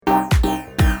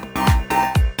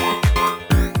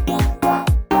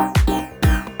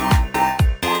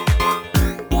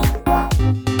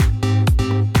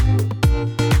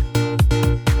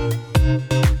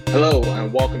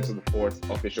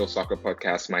Official Soccer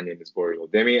Podcast. My name is Bori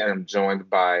Odemi, and I'm joined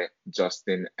by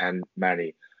Justin and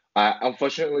Manny.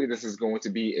 Unfortunately, this is going to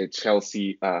be a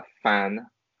Chelsea fan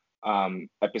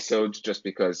episode just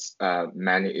because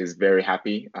Manny is very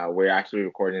happy. We're actually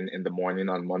recording in the morning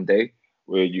on Monday,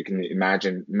 where you can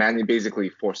imagine Manny basically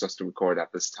forced us to record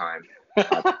at this time.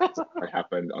 What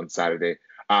happened on Saturday.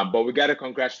 But we got to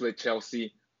congratulate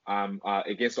Chelsea.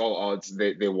 Against all odds,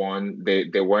 they won. They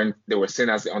were seen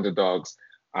as the underdogs.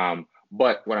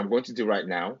 But what I'm going to do right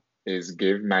now is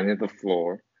give Manny the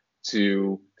floor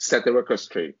to set the record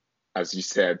straight, as you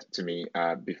said to me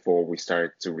before we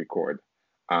started to record.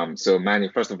 So Manny,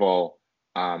 first of all,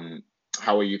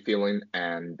 how are you feeling,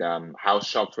 and how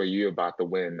shocked were you about the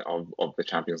win of the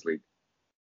Champions League?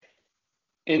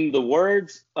 In the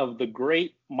words of the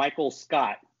great Michael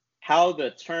Scott, how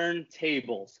the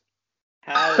turntables.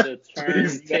 How the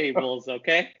turntables,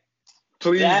 okay?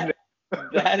 Please.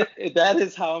 That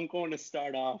is how I'm going to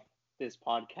start off this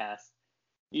podcast.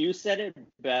 You said it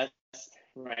best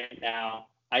right now.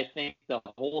 I think the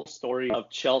whole story of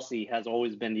Chelsea has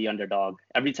always been the underdog.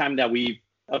 Every time that we've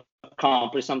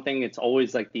accomplished something, it's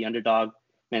always like the underdog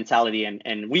mentality.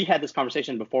 And we had this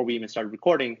conversation before we even started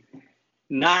recording.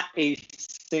 Not a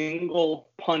single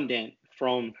pundit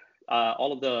from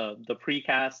all of the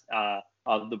precast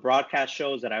of the broadcast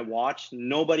shows that I watched,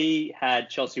 nobody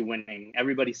had Chelsea winning.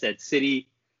 Everybody said City.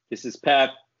 This is Pep.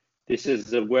 This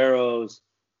is Aguero's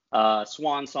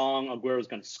swan song. Aguero's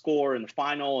going to score in the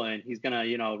final, and he's going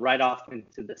to, ride off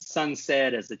into the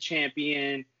sunset as the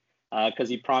champion because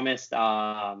he promised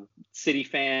City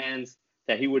fans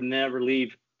that he would never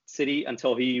leave City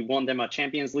until he won them a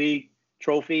Champions League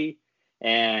trophy.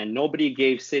 And nobody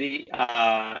gave Chelsea,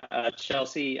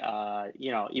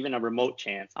 even a remote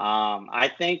chance.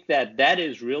 I think that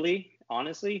is really,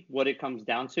 honestly, what it comes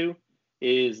down to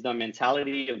is the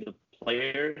mentality of the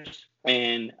players.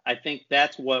 And I think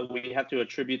that's what we have to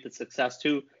attribute the success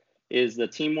to is the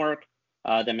teamwork,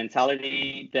 the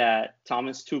mentality that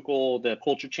Thomas Tuchel, the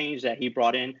culture change that he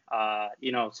brought in,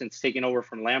 since taking over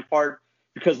from Lampard.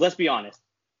 Because let's be honest,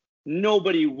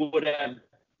 nobody would have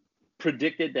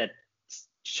predicted that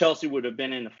Chelsea would have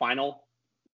been in the final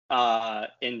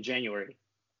in January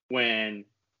when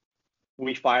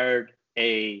we fired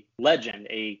a legend,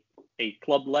 a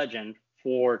club legend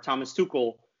for Thomas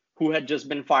Tuchel, who had just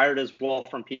been fired as well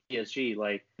from PSG.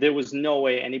 Like, there was no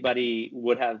way anybody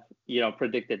would have,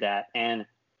 predicted that. And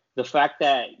the fact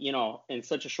that, in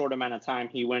such a short amount of time,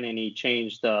 he went and he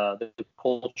changed the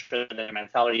culture, the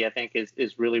mentality, I think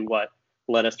is really what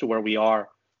led us to where we are.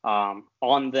 On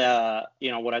the,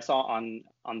 what I saw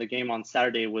on the game on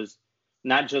Saturday was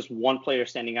not just one player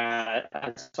standing out.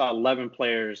 I saw 11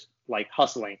 players like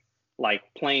hustling, like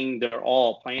playing their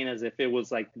all, playing as if it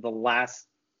was like the last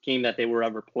game that they were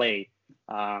ever played.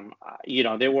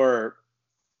 They were,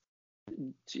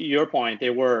 to your point,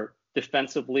 they were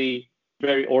defensively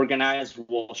very organized,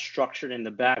 well structured in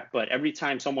the back. But every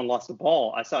time someone lost the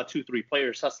ball, I saw 2-3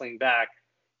 players hustling back.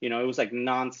 It was like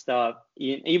nonstop.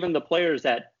 Even the players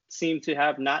that seemed to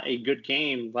have not a good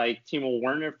game, like Timo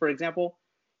Werner, for example,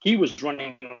 he was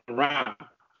running around.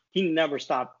 He never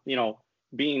stopped,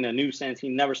 being a nuisance. He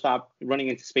never stopped running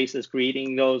into spaces,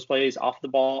 creating those plays off the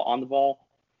ball, on the ball.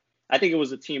 I think it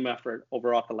was a team effort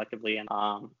overall collectively. And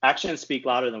actions speak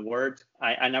louder than words.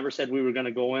 I never said we were going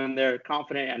to go in there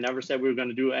confident. I never said we were going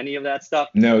to do any of that stuff.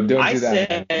 No, don't do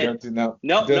that. Don't do that.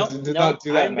 No, do not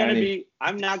do that, Manny.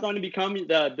 I'm not going to become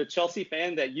the Chelsea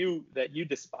fan that you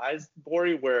despise,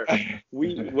 Bori, where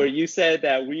you said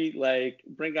that we like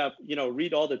bring up,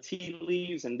 read all the tea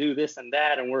leaves and do this and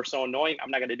that, and we're so annoying. I'm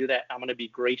not going to do that. I'm going to be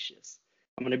gracious.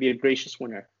 I'm going to be a gracious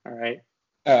winner. All right.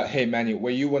 Hey Manny, were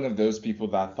you one of those people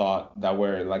that thought that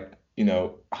were like,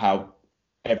 how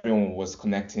everyone was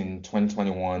connecting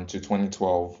 2021 to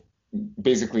 2012,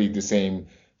 basically the same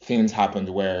things happened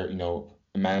where, the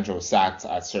manager was sacked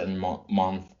at a certain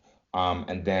month,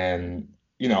 and then,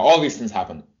 all these things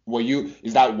happened.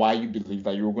 Is that why you believe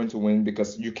that you were going to win?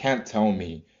 Because you can't tell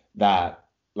me that,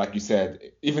 like you said,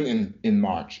 even in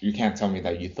March, you can't tell me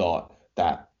that you thought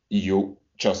that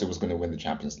Chelsea was going to win the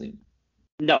Champions League.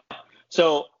 No.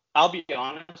 So I'll be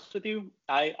honest with you.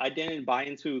 I didn't buy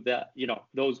into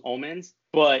those omens,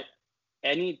 but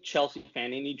any Chelsea fan,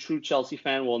 any true Chelsea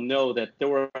fan will know that there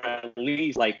were at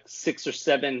least like 6 or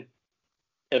 7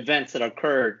 events that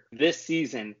occurred this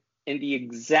season in the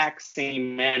exact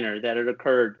same manner that it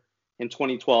occurred in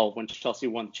 2012 when Chelsea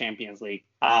won the Champions League.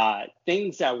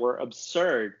 Things that were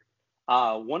absurd.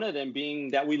 One of them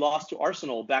being that we lost to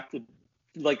Arsenal back to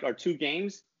like our 2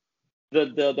 games.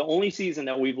 The only season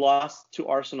that we've lost to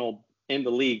Arsenal in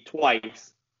the league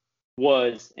twice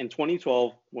was in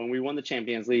 2012 when we won the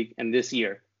Champions League, and this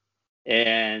year.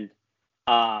 And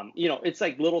it's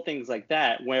like little things like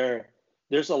that where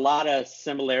there's a lot of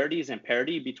similarities and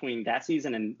parity between that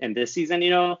season and this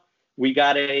season. We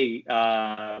got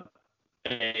a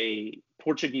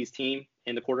Portuguese team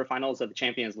in the quarterfinals of the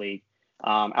Champions League.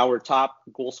 Our top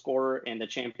goal scorer in the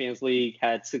Champions League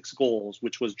had 6 goals,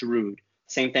 which was Giroud.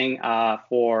 Same thing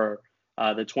for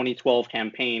the 2012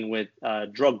 campaign with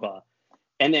Drogba.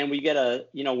 And then we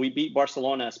beat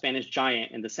Barcelona, a Spanish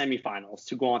giant, in the semifinals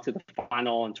to go on to the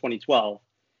final in 2012.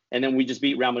 And then we just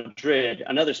beat Real Madrid,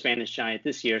 another Spanish giant,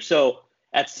 this year. So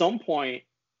at some point,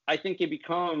 I think it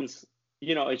becomes,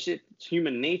 it's just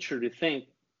human nature to think,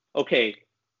 okay,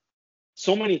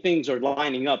 so many things are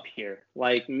lining up here.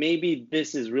 Like maybe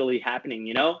this is really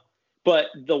happening, But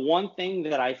the one thing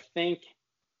that I think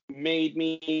made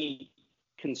me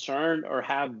concerned or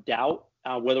have doubt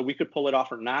whether we could pull it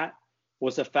off or not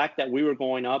was the fact that we were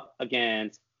going up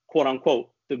against, quote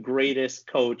unquote, the greatest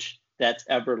coach that's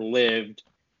ever lived,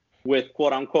 with,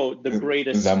 quote unquote, the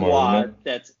greatest squad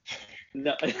that's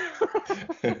no.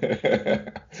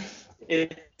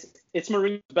 It's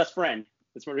Mourinho's best friend.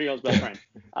 It's Mourinho's best friend.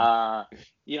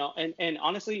 And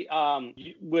honestly,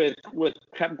 with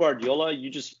Pep Guardiola,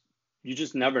 you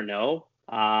just never know,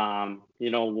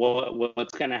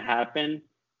 what's gonna happen.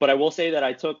 But I will say that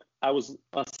I was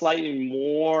slightly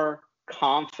more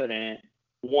confident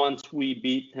once we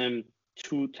beat him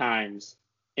 2 times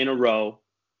in a row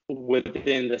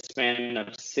within the span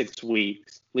of 6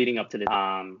 weeks leading up to the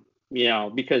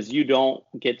because you don't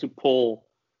get to pull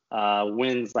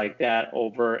wins like that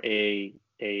over a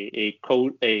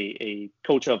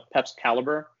coach of Pep's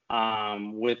caliber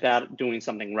without doing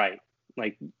something right.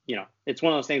 Like, it's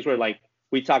one of those things where, like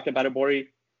we talked about it,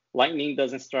 Bori, lightning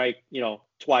doesn't strike,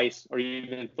 twice or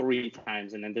even 3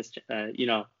 times. And then this,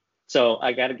 so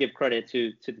I got to give credit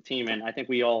to the team. And I think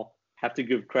we all have to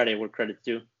give credit where credit's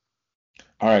due.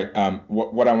 All right.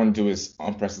 What I want to do is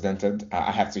unprecedented.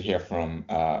 I have to hear from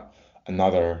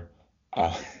another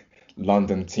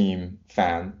London team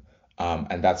fan,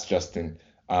 and that's Justin.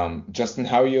 Justin,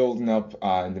 how are you holding up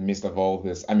in the midst of all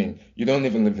this? I mean, you don't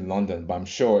even live in London, but I'm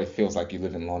sure it feels like you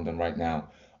live in London right now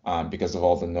because of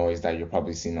all the noise that you're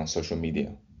probably seeing on social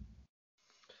media.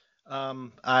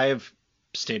 I've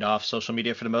stayed off social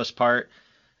media for the most part.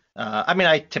 I'm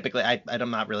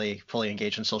not really fully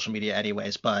engaged in social media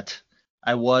anyways, but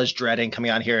I was dreading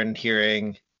coming on here and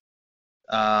hearing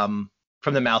from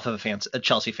the mouth of a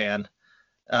Chelsea fan.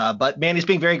 But Manny's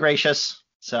being very gracious,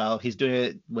 so he's doing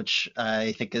it, which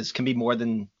I think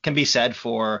can be said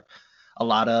for a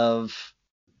lot of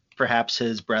perhaps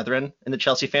his brethren in the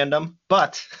Chelsea fandom.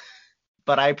 But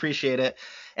I appreciate it,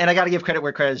 and I got to give credit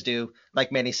where credit is due,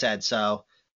 like Manny said. So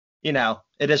it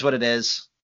is what it is.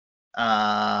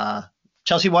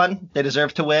 Chelsea won. They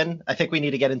deserve to win. I think we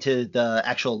need to get into the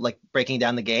actual breaking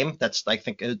down the game. That's, I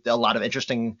think, a lot of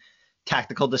interesting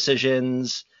tactical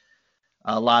decisions,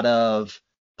 a lot of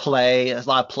play, a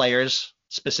lot of players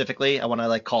specifically. I want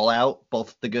to call out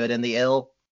both the good and the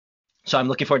ill. So I'm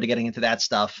looking forward to getting into that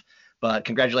stuff. But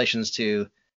congratulations to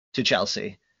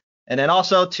Chelsea, and then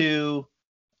also to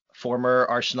former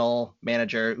Arsenal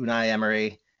manager Unai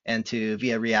Emery and to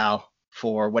Villarreal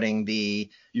for winning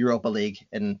the Europa League.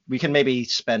 And we can maybe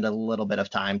spend a little bit of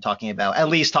time talking about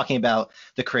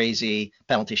the crazy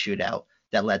penalty shootout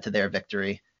that led to their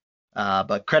victory.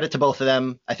 But credit to both of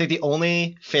them. I think the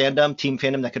only team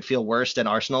fandom that could feel worse than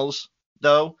Arsenal's,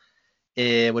 though,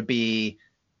 it would be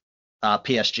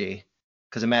PSG.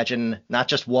 Because imagine not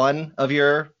just one of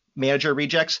your manager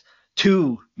rejects,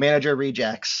 2 manager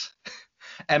rejects.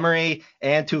 Emery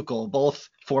and Tuchel, both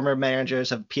former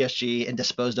managers of PSG and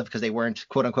disposed of because they weren't,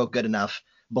 quote unquote, good enough.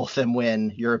 Both of them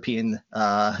win European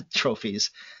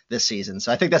trophies this season.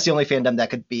 So I think that's the only fandom that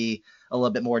could be a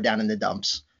little bit more down in the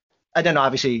dumps. And then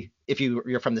obviously, if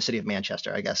you're from the city of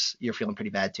Manchester, I guess you're feeling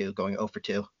pretty bad too, going 0 for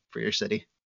 2 for your city.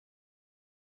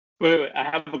 Wait. I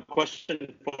have a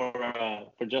question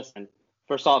for Justin.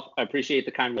 First off, I appreciate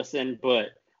the kind listen, but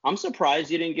I'm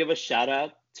surprised you didn't give a shout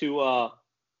out to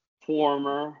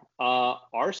former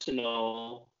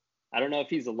Arsenal. I don't know if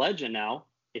he's a legend now,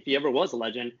 if he ever was a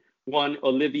legend, one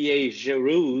Olivier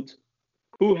Giroud,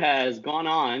 who has gone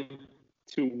on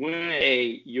to win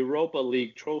a Europa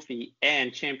League trophy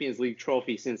and Champions League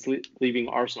trophy since leaving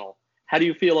Arsenal. How do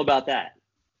you feel about that?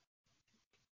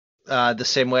 The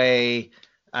same way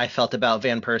I felt about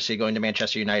Van Persie going to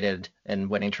Manchester United and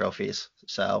winning trophies.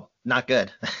 So not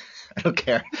good. I don't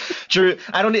care.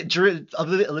 Olivier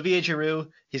Giroud,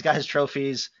 he's got his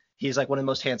trophies. He's one of the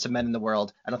most handsome men in the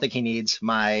world. I don't think he needs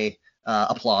my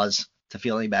applause to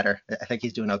feel any better. I think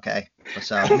he's doing okay.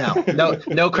 So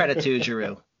no credit to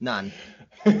Giroud, none.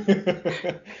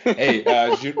 Hey,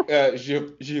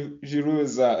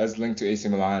 Giroud is linked to AC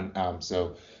Milan,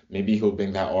 so maybe he'll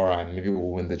bring that aura and maybe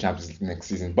we'll win the Champions League next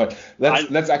season. But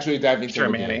let's actually dive into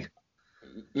the game.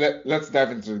 Let's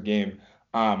dive into the game.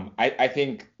 I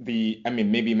think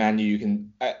maybe Manu, you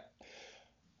can.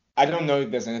 I don't know if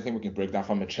there's anything we can break down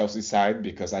from a Chelsea side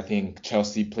because I think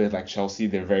Chelsea played like Chelsea.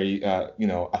 They're very,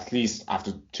 at least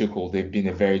after Tuchel, they've been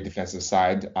a very defensive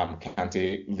side.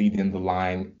 Kante leading the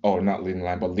line, or not leading the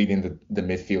line, but leading the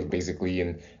midfield basically,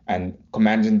 and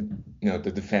commanding,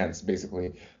 the defense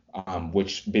basically,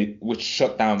 which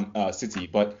shut down City.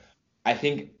 But I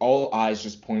think all eyes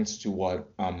just points to what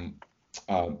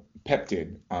Pep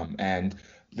did, and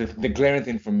the glaring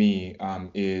thing for me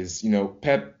is,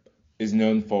 Pep is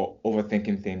known for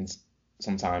overthinking things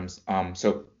sometimes.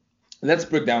 So let's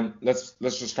break down. Let's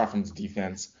just start from the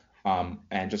defense.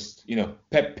 And just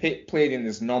Pep played in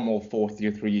this normal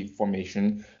 4-3-3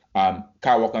 formation.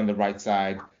 Kyle Walker on the right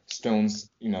side,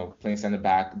 Stones playing center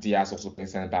back, Diaz also playing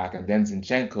center back, and then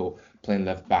Zinchenko playing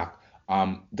left back.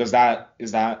 I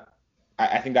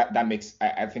think that makes.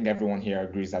 I think everyone here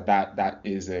agrees that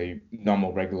is a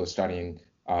normal regular starting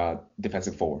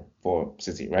defensive forward for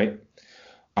City, right?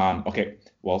 Okay.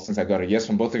 Well, since I got a yes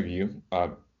from both of you,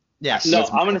 yes. No,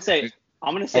 I'm gonna say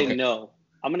Okay. no.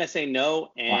 I'm gonna say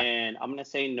no, and Why? I'm gonna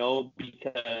say no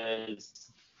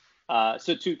because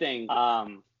so two things.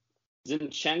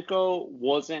 Zinchenko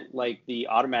wasn't like the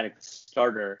automatic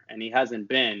starter, and he hasn't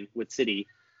been with City.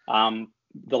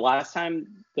 The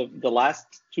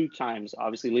last two times,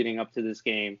 obviously leading up to this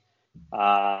game,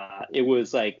 it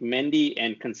was like Mendy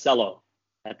and Cancelo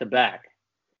at the back.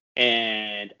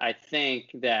 And I think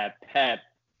that Pep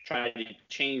tried to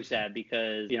change that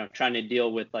because, trying to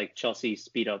deal with like Chelsea's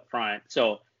speed up front.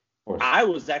 So Of course. I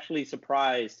was actually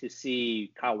surprised to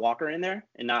see Kyle Walker in there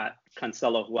and not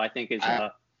Cancelo, who I think is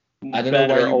a I don't know why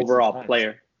better you would be overall surprised.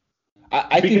 player.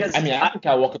 I Because think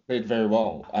Kyle Walker played very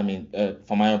well.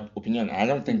 For my opinion, I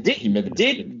don't think he made the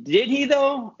mistake. did he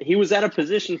though? He was at a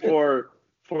position for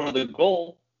the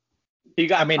goal. He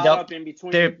got caught up in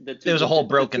between there was a whole the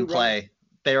broken two play.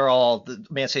 They were all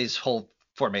Man City's whole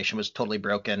formation was totally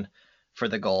broken for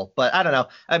the goal. But I don't know.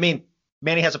 I mean,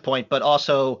 Manny has a point, but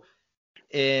also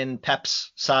in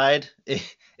Pep's side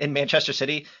in Manchester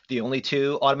City, the only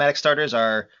two automatic starters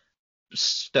are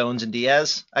Stones and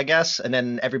Diaz, I guess, and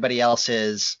then everybody else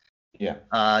is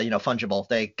fungible.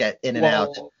 They get in and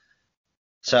out.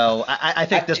 So I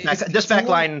think this back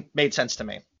line made sense to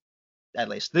me, at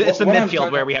least. It's the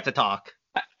midfield where we have to talk.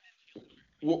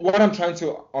 What I'm trying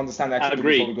to understand actually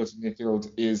Agree. before we go to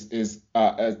midfield is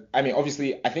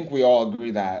obviously I think we all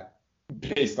agree that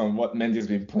based on what Mendy's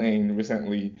been playing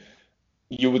recently,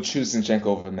 you would choose Zinchenko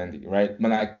over Mendy, right?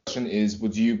 My question is,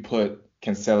 would you put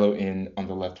Cancelo in on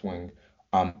the left wing,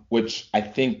 which I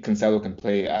think Cancelo can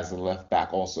play as a left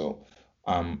back also,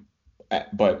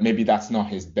 but maybe that's not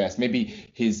his best. Maybe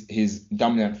his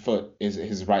dominant foot is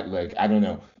his right leg. I don't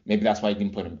know. Maybe that's why he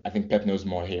didn't put him. I think Pep knows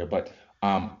more here, but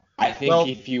I think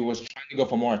if he was trying to go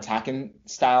for more attacking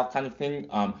style kind of thing,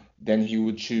 then he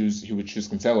would choose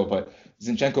Cancelo. But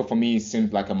Zinchenko for me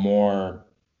seemed like a more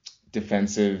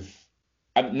defensive.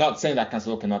 I'm not saying that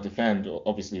Cancelo cannot defend,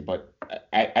 obviously, but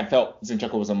I felt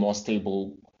Zinchenko was a more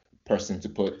stable person to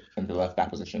put in the left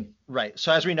back position. Right.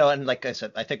 So as we know, and like I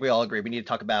said, I think we all agree, we need to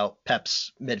talk about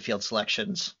Pep's midfield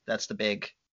selections. That's the big.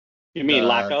 You mean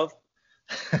lack of?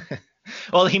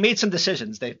 Well, he made some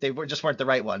decisions. They weren't the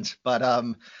right ones. But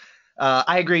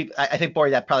I agree. I think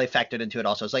Bori, that probably factored into it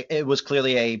also. It's like it was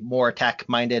clearly a more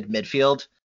attack-minded midfield.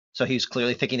 So he's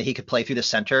clearly thinking that he could play through the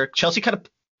center. Chelsea kind of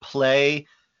play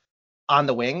on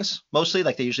the wings mostly.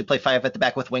 Like they usually play five at the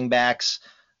back with wing backs.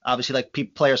 Obviously,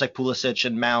 like players like Pulisic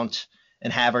and Mount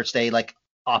and Havertz, they like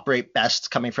operate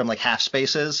best coming from like half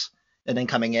spaces and then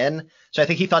coming in. So I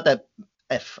think he thought that,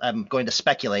 if I'm going to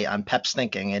speculate on Pep's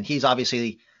thinking, and he's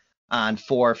obviously on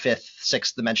 4th, 5th,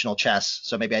 6th dimensional chess,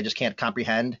 so maybe I just can't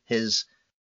comprehend his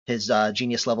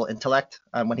genius level intellect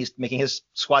when he's making his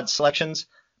squad selections.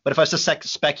 But if I was to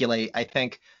speculate, I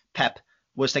think Pep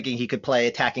was thinking he could play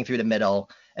attacking through the middle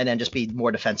and then just be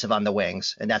more defensive on the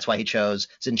wings, and that's why he chose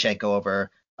Zinchenko over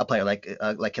a player like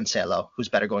Cancelo, who's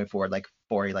better going forward, like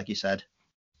Bori, like you said.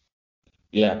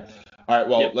 Yeah. All right.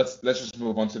 Well, Yep. let's just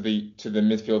move on to the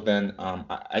midfield then.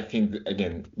 I think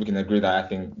again we can agree that I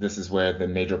think this is where the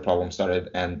major problem started,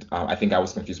 and I think I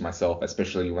was confused myself,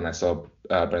 especially when I saw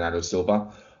Bernardo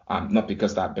Silva. Not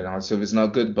because that Bernardo Silva is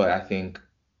not good, but I think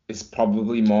it's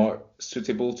probably more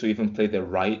suitable to even play the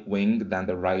right wing than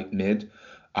the right mid.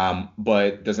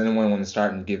 But does anyone want to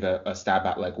start and give a stab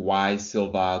at like why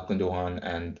Silva, Gundogan,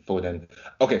 and Foden?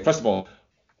 Okay, first of all,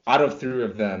 out of three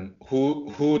of them,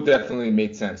 who definitely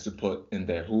made sense to put in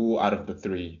there? Who out of the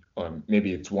three, or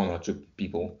maybe it's one or two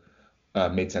people,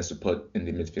 made sense to put in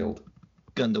the midfield?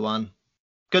 Gundogan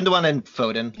and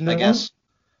Foden, I No. guess.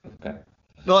 Okay.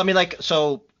 Well, I mean, like,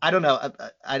 so I don't know.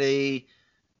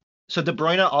 So De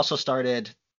Bruyne also started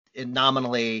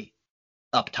nominally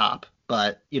up top,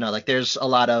 but like there's a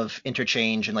lot of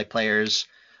interchange and like players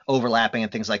overlapping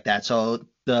and things like that. So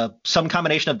some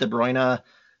combination of De Bruyne,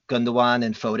 Gundogan,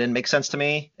 and Foden makes sense to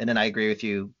me. And then I agree with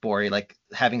you, Bori, like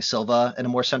having Silva in a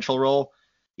more central role,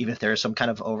 even if there is some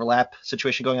kind of overlap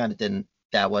situation going on,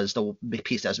 that was the big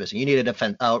piece that was missing. You needed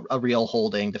a real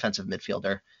holding defensive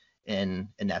midfielder in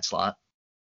that slot.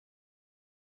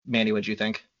 Manny, what'd you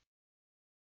think?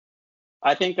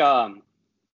 I think Pep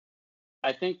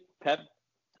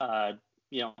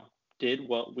did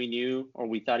what we knew or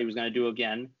we thought he was going to do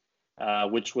again,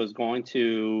 which was going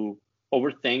to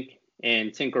overthink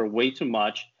and tinker way too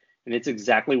much, and it's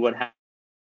exactly what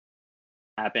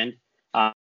happened.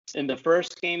 In the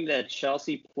first game that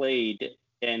Chelsea played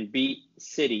and beat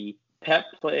City, Pep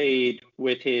played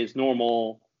with his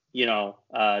normal,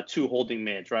 two holding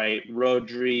mids, right?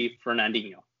 Rodri,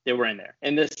 Fernandinho. They were in there.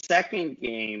 In the second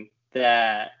game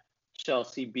that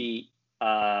Chelsea beat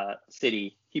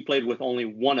City, he played with only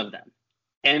one of them.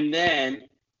 And then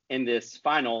in this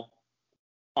final,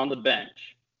 on the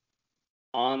bench.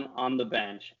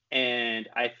 And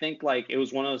I think like it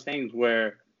was one of those things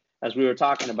where, as we were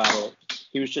talking about it,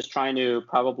 he was just trying to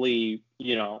probably,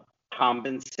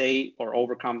 compensate or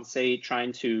overcompensate,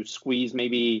 trying to squeeze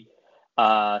maybe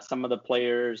some of the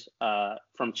players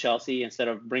from Chelsea instead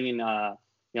of bringing,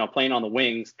 playing on the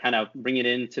wings, kind of bring it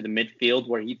into the midfield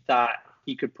where he thought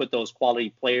he could put those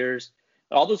quality players.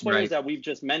 All those players that we've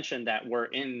just mentioned that were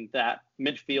in that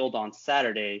midfield on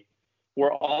Saturday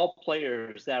were all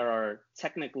players that are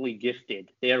technically gifted.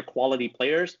 They are quality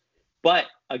players. But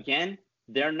again,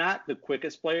 they're not the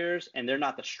quickest players and they're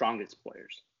not the strongest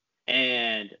players.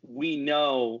 And we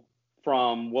know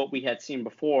from what we had seen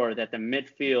before that the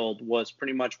midfield was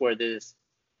pretty much where these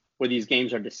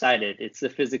games are decided. It's the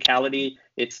physicality,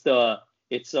 it's the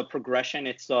progression,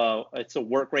 it's a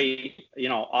work rate,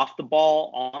 off the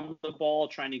ball, on the ball,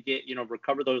 trying to get,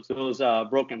 recover those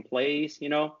broken plays,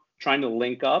 trying to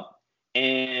link up.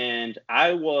 And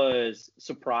I was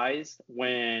surprised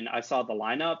when I saw the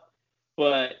lineup,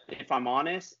 but if I'm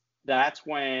honest, that's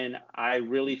when I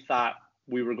really thought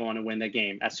we were going to win the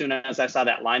game. As soon as I saw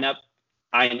that lineup,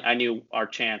 I knew our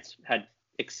chance had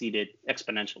exceeded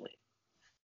exponentially.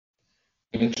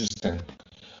 Interesting.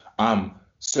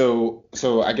 So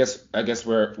I guess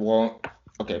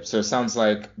okay. So it sounds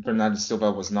like Bernardo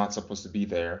Silva was not supposed to be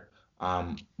there.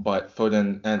 But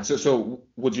Foden, and so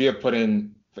would you have put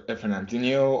in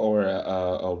Fernandinho or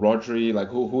a Rodri? Like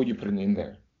who would you put in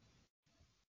there?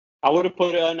 I would have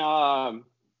put in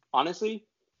honestly,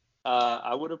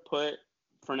 I would have put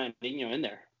Fernandinho in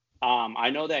there. I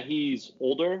know that he's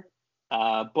older,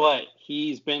 but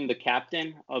he's been the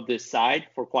captain of this side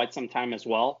for quite some time as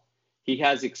well. He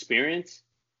has experience.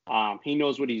 He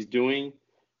knows what he's doing.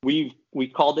 We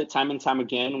called it time and time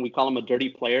again. We call him a dirty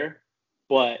player,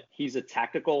 but he's a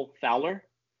tactical fouler.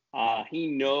 He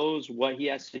knows what he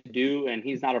has to do, and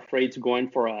he's not afraid to go in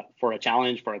for a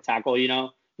challenge, for a tackle.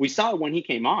 We saw it when he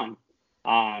came on.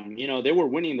 They were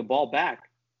winning the ball back,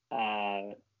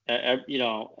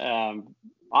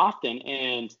 often,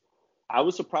 and I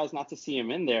was surprised not to see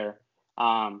him in there.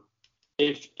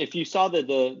 If you saw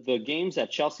the games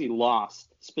that Chelsea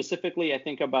lost, specifically, I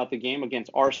think about the game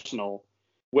against Arsenal,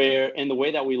 where in the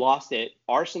way that we lost it,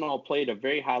 Arsenal played a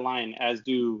very high line, as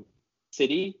do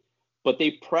City, but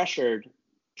they pressured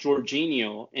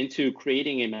Jorginho into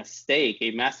creating a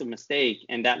massive mistake,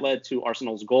 and that led to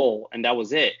Arsenal's goal, and that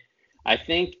was it. I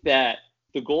think that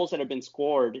the goals that have been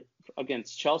scored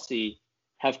against Chelsea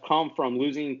have come from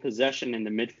losing possession in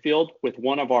the midfield with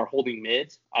one of our holding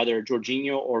mids, either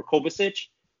Jorginho or Kovacic.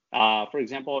 For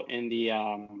example, in the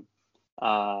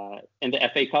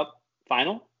FA Cup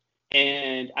final,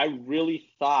 and I really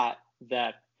thought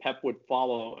that Pep would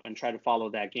try to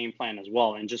follow that game plan as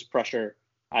well, and just pressure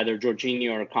either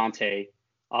Jorginho or Conte,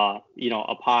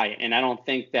 up high. And I don't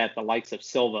think that the likes of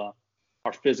Silva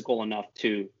are physical enough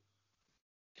to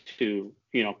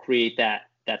create that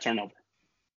turnover.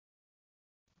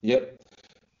 Yep.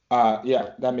 Yeah,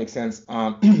 that makes sense.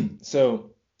 So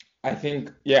I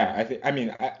think,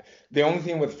 the only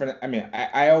thing with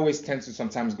I always tend to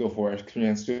sometimes go for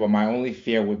experience too, but my only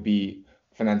fear would be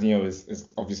Fernandinho is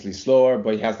obviously slower,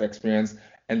 but he has the experience.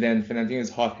 and then Fernandinho is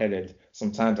hot-headed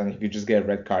sometimes, and he could just get a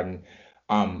red card.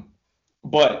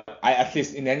 But at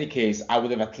least in any case, I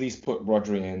would have at least put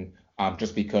Rodri in,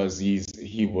 just because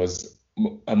he was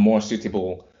a more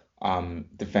suitable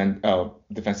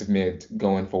defensive mid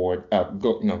going forward,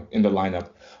 in the lineup.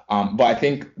 But I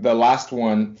think the last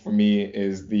one for me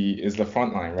is the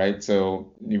front line, right?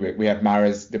 So we have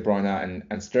Mahrez, De Bruyne,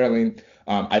 and Sterling.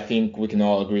 I think we can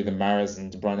all agree that Mahrez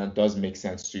and De Bruyne does make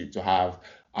sense to have.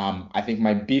 I think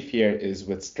my beef here is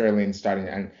with Sterling starting,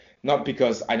 and not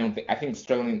because I think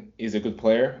Sterling is a good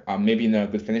player, maybe not a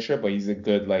good finisher, but he's a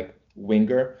good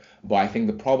winger. But I think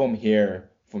the problem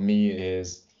here for me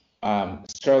is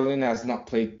Sterling has not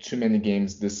played too many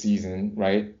games this season,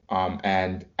 right?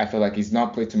 And I feel like he's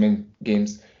not played too many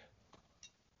games.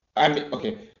 I mean,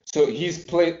 okay, so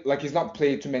he's not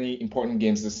played too many important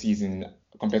games this season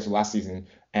compared to last season.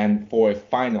 And for a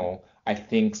final, I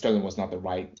think Sterling was not the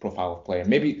right profile of player.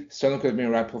 Maybe Sterling could have been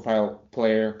a right profile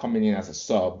player coming in as a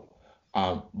sub,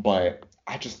 but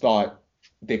I just thought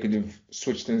they could have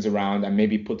switched things around and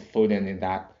maybe put Foden in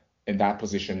that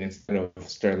position instead of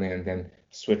Sterling, and then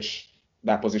switch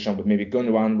that position with maybe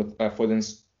Gundogan with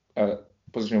Foden's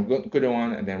position of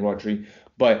Gundogan, and then Rodri.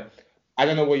 But I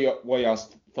don't know what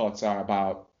y'all's thoughts are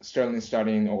about Sterling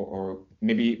starting, or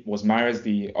maybe was Mahrez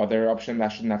the other option that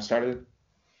shouldn't have started?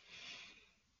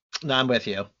 No, I'm with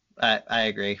you. I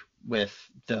agree with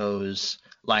those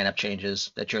lineup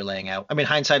changes that you're laying out. I mean,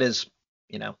 hindsight is,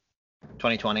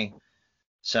 2020,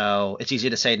 so it's easy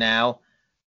to say now.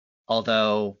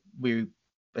 Although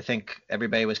I think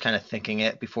everybody was kind of thinking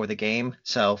it before the game,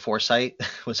 so foresight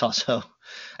was also,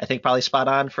 I think, probably spot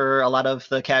on for a lot of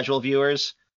the casual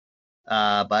viewers.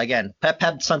 But again, Pep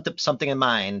had something in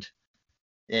mind,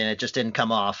 and it just didn't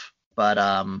come off. But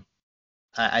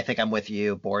I think I'm with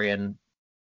you, Borjan.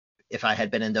 If I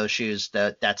had been in those shoes,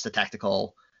 that's the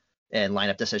tactical and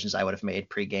lineup decisions I would have made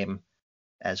pregame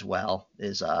as well.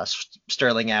 Is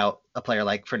Sterling out, a player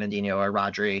like Fernandinho or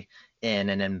Rodri in,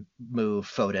 and then move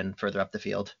Foden further up the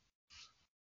field.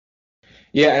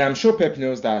 Yeah, and I'm sure Pep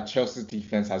knows that Chelsea's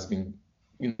defense has been,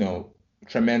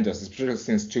 tremendous, especially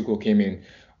since Tuchel came in.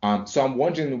 So I'm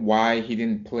wondering why he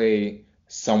didn't play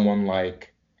someone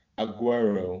like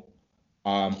Aguero,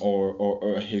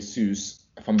 or Jesus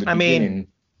from the beginning. I mean,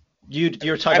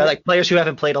 you're talking about players who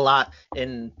haven't played a lot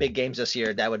in big games this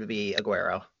year. That would be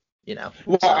Aguero.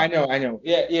 Well, so. I know.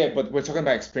 Yeah, but we're talking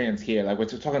about experience here. We're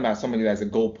talking about somebody that's a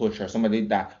goal pusher, somebody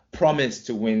that promised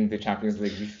to win the Champions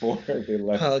League before they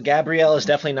left. Well, Gabriel is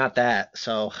definitely not that.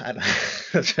 So I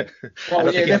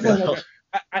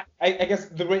guess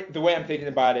the way I'm thinking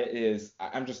about it is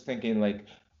I'm just thinking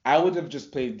I would have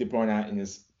just played De Bruyne in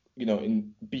his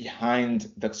in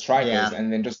behind the strikers,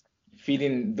 and then just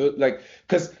feeding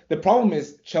because the problem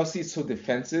is Chelsea is so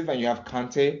defensive, and you have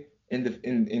Kante in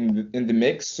the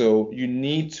mix, so you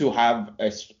need to have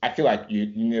I feel like you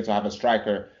need to have a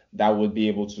striker that would be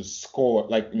able to score,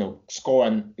 score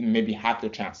in maybe half the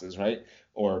chances, right?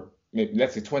 Or maybe,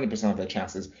 let's say 20% of the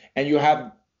chances, and you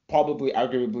have probably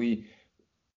arguably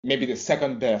maybe the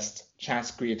second best chance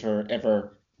creator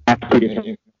ever in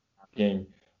the game.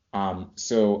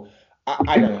 So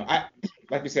I don't know.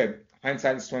 Like we said,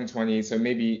 hindsight is 2020, so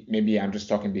maybe I'm just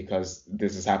talking because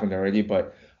this has happened already,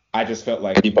 but I just felt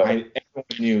like everyone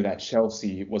knew that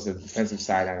Chelsea was a defensive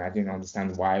side, and I didn't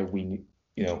understand why why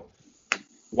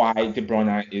De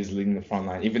Bruyne is leading the front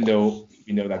line, even though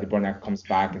we know that De Bruyne comes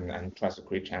back and tries to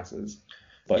create chances.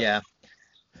 But yeah,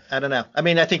 I don't know. I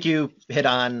mean, I think you hit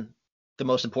on the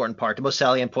most important part. The most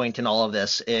salient point in all of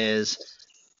this is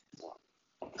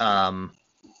N'Golo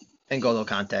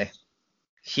Kante.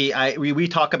 We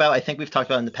talk about, I think we've talked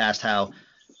about in the past how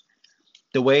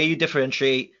the way you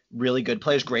differentiate really good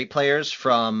players, great players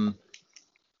from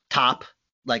top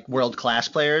world-class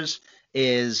players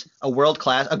is a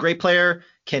great player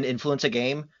can influence a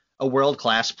game. A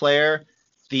world-class player,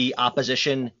 the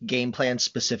opposition game plan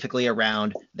specifically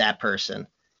around that person.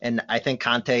 And I think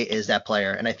Kante is that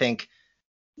player. And I think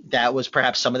that was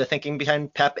perhaps some of the thinking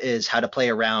behind Pep, is how to play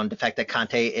around the fact that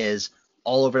Kante is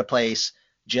all over the place.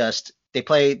 Chelsea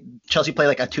play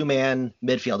like a two-man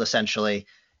midfield essentially.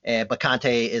 But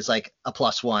Kante is like a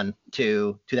 +1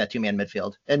 to that two-man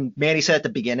midfield. And Manny said at the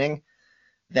beginning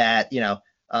that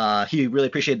he really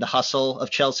appreciated the hustle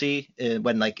of Chelsea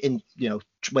when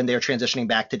when they were transitioning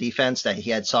back to defense, that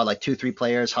he saw 2-3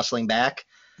 players hustling back.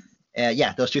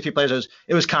 Those 2-3 players,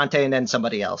 it was Kante and then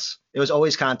somebody else. It was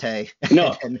always Kante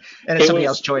and then somebody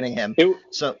else joining him.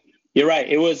 So you're right.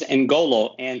 It was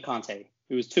N'Golo and Kante.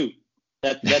 It was two.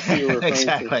 That's what you were referring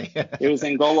exactly. to. It was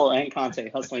N'Golo and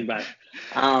Kante hustling back.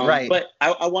 Right. But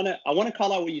I want to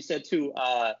call out what you said too.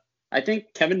 I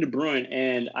think Kevin De Bruyne,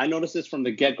 and I noticed this from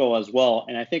the get-go as well,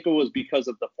 and I think it was because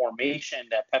of the formation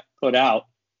that Pep put out.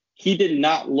 He did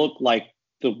not look like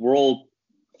the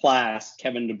world-class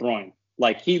Kevin De Bruyne.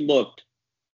 Like, he looked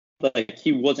like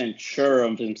he wasn't sure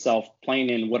of himself playing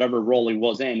in whatever role he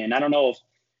was in. And I don't know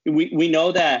if we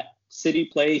know that City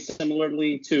play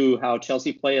similarly to how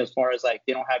Chelsea play, as far as like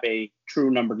they don't have a true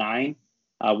number 9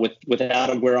 without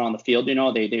Aguero on the field. You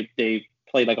know, they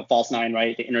play like a false 9,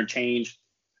 right? They interchange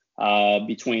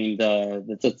between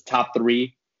the top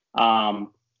 3.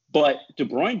 But De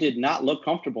Bruyne did not look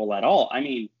comfortable at all. I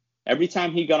mean, every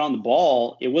time he got on the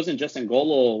ball, it wasn't just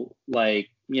N'Golo, like,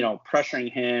 you know,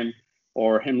 pressuring him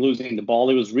or him losing the ball.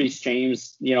 It was Reece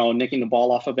James, you know, nicking the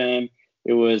ball off of him.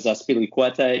 It was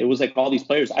Spilicueta. It was like all these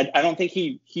players. I don't think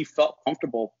he felt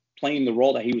comfortable playing the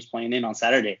role that he was playing in on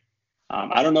Saturday.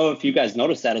 I don't know if you guys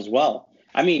noticed that as well.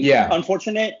 I mean, yeah.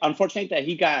 Unfortunate that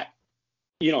he got,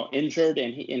 you know, injured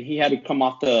and he had to come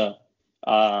off the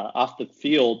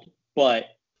field. But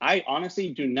I honestly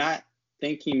do not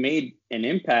think he made an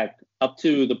impact up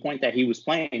to the point that he was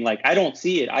playing. Like, I don't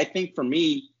see it. I think for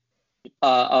me,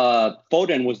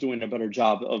 Foden was doing a better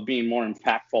job of being more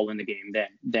impactful in the game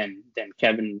than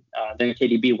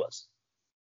KDB was.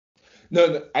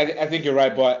 No, I think you're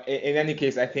right. But in any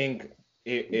case, I think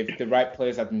if the right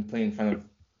players had been playing in front of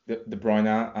De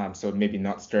Bruyne, so maybe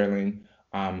not Sterling,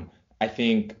 I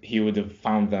think he would have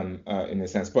found them in a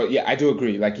sense. But yeah, I do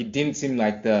agree. Like, he didn't seem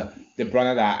like the De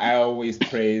Bruyne that I always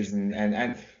praise. And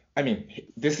I mean,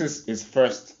 this is his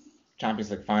first Champions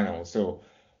League final. So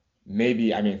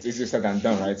maybe, I mean, it's easier said than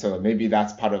done, right? So maybe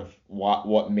that's part of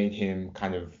what made him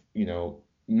kind of, you know,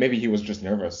 maybe he was just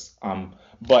nervous.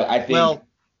 But I think. Well,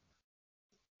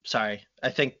 sorry. I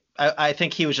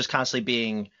think he was just constantly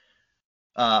being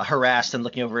harassed and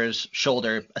looking over his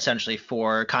shoulder, essentially,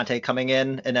 for Conte coming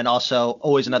in, and then also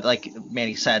always another, like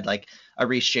Manny said, like a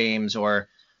Reece James or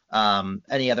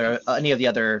any of the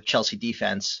other Chelsea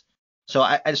defense. So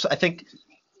I think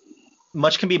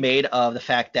much can be made of the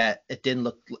fact that it didn't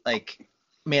look like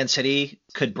Man City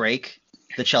could break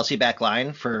the Chelsea back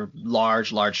line for large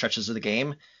stretches of the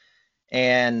game.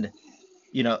 And,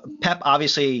 you know, Pep,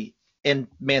 obviously, in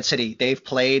Man City, they've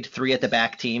played 3 at the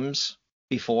back teams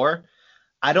before.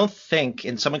 I don't think,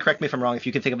 and someone correct me if I'm wrong, if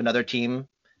you can think of another team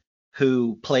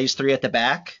who plays 3 at the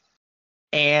back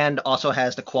and also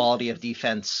has the quality of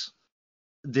defensive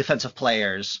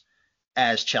players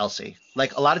as Chelsea.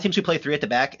 Like, a lot of teams who play 3 at the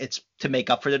back, it's to make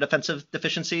up for their defensive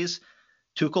deficiencies.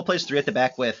 Tuchel plays 3 at the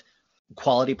back with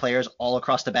quality players all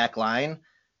across the back line,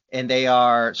 and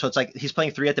so it's like he's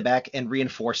playing 3 at the back and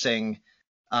reinforcing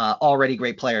already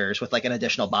great players with like an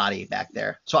additional body back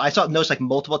there. So I noticed like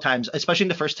multiple times, especially in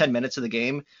the first 10 minutes of the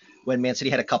game when Man City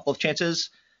had a couple of chances,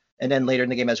 and then later in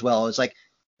the game as well, it's like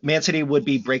Man City would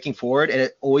be breaking forward, and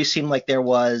it always seemed like there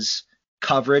was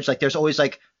coverage. Like, there's always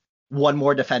like one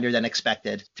more defender than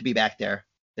expected to be back there.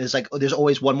 It's like there's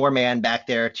always one more man back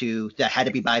there that had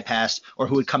to be bypassed, or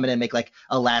who would come in and make like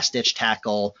a last ditch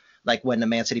tackle, like when the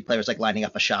Man City player was like lining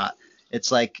up a shot.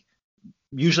 It's like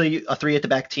usually a 3 at the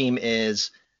back team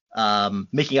is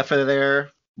making up for their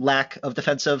lack of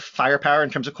defensive firepower in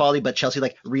terms of quality, but Chelsea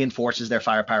like reinforces their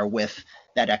firepower with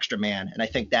that extra man. And I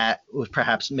think that would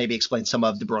perhaps maybe explain some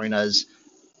of De Bruyne's,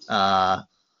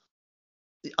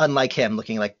 unlike him,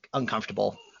 looking like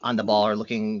uncomfortable on the ball or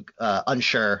looking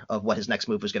unsure of what his next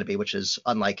move was going to be, which is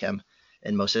unlike him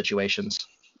in most situations.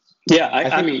 Yeah,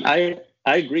 I mean, I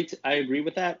agree. I agree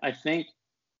with that. I think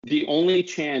the only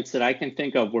chance that I can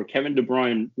think of where Kevin De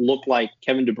Bruyne looked like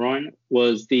Kevin De Bruyne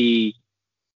was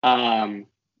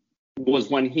was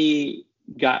when he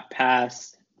got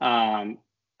past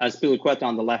Azpilicueta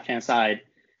on the left-hand side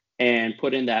and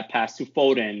put in that pass to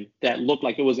Foden that looked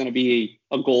like it was going to be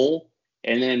a goal.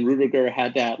 And then Rudiger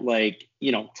had that, like,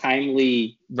 you know,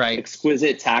 timely,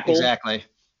 exquisite tackle. Exactly.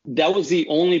 That was the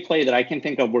only play that I can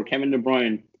think of where Kevin De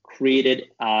Bruyne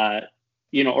created,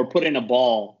 or put in a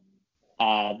ball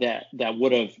that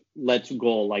would have led to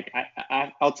goal. Like,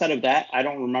 I outside of that, I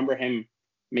don't remember him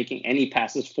making any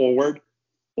passes forward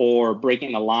or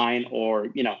breaking a line or,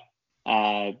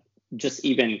 just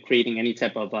even creating any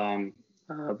type of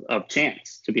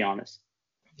chance, to be honest.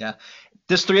 Yeah.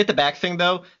 This 3 at the back thing,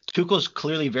 though, Tuchel's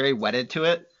clearly very wedded to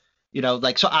it. You know,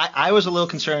 like, so I was a little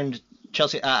concerned.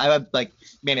 Chelsea, I would like,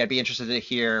 Manny, I'd be interested to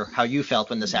hear how you felt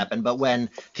when this happened. But when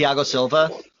Thiago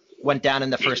Silva went down in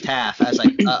the first half, I was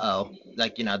like,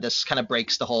 like, you know, this kind of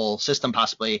breaks the whole system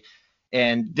possibly.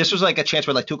 And this was like a chance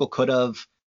where like Tuchel could have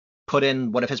put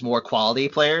in one of his more quality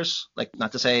players. Like,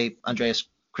 not to say Andreas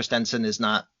Christensen is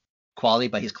not quality,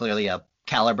 but he's clearly a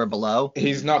caliber below.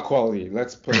 He's not quality.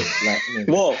 Let's put it.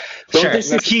 Whoa. Sure.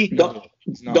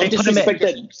 Don't disrespect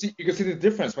that. You can see the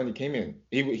difference when he came in.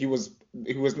 He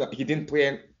didn't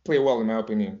play well in my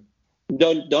opinion.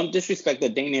 Don't disrespect the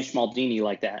Danish Maldini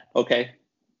like that, okay?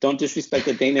 Don't disrespect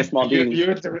the Danish Maldini.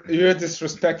 You're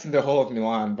disrespecting the whole of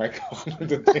Milan by calling him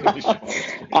the Danish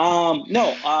Maldini.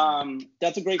 No,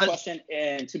 that's a great question.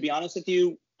 And to be honest with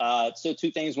you, so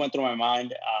two things went through my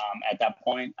mind at that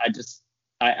point.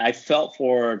 I felt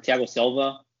for Thiago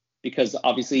Silva because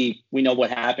obviously we know what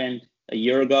happened a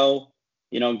year ago.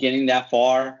 You know, getting that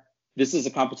far. This is a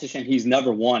competition he's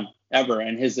never won ever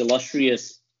in his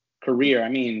illustrious career. I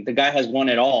mean, the guy has won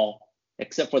it all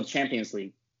except for the Champions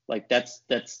League. Like that's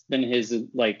been his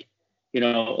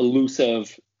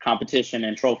elusive competition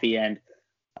and trophy. And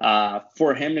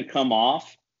for him to come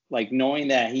off, like knowing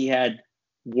that he had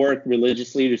worked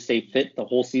religiously to stay fit the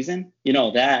whole season,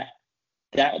 that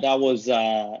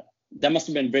must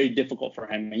have been very difficult for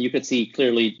him. And you could see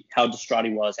clearly how distraught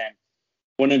he was. And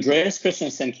when Andreas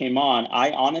Christensen came on,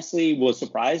 I honestly was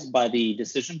surprised by the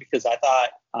decision because I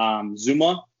thought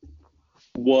Zuma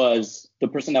was the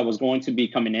person that was going to be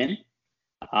coming in,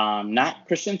 not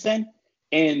Christensen.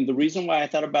 And the reason why I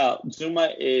thought about Zuma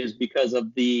is because of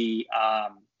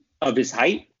of his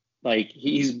height. Like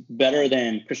he's better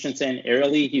than Christensen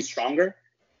aerially, he's stronger.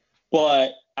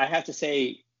 But I have to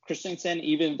say Christensen,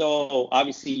 even though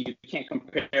obviously you can't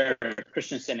compare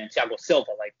Christensen and Thiago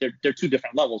Silva, like they're two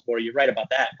different levels, Boy, you're right about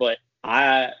that. But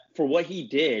for what he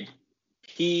did,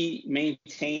 he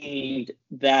maintained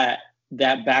that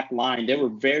back line. They were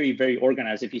very, very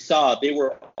organized. If you saw, they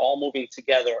were all moving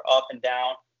together up and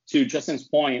down. To Justin's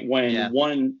point,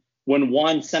 when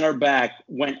one center back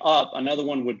went up, another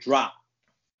one would drop,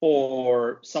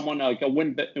 or someone like a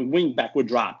wing back would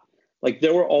drop. Like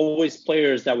there were always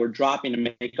players that were dropping to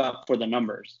make up for the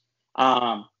numbers.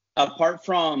 Apart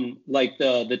from like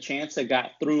the chance that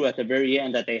got through at the very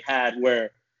end that they had,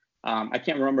 where I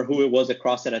can't remember who it was that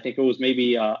crossed it. I think it was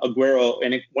maybe Aguero,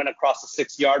 and it went across the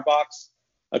 6-yard box,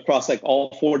 across like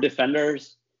all 4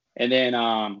 defenders, and then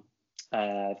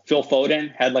Phil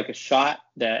Foden had like a shot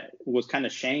that was kind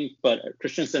of shanked, but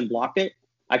Christensen blocked it.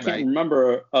 I can't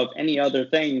remember of any other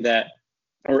thing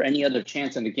or any other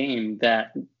chance in the game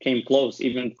that came close.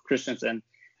 Even Christensen,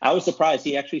 I was surprised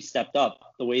he actually stepped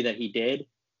up the way that he did.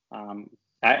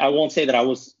 I won't say that I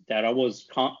was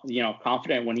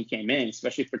confident when he came in,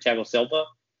 especially for Thiago Silva,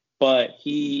 but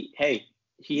he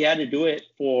had to do it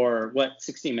for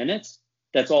 60 minutes.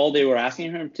 That's all they were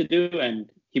asking him to do, and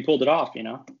he pulled it off.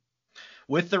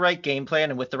 With the right game plan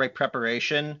and with the right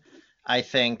preparation, I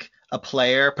think a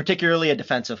player, particularly a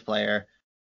defensive player,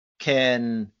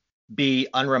 can be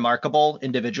unremarkable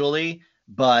individually,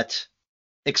 but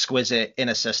exquisite in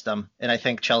a system. And I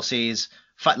think Chelsea's,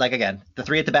 again, the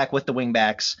 3 at the back with the wing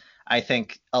backs, I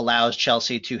think allows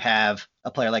Chelsea to have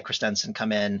a player like Christensen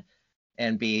come in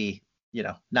and be,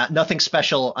 nothing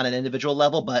special on an individual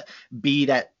level, but be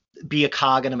a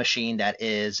cog in a machine that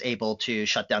is able to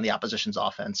shut down the opposition's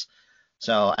offense.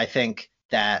 So I think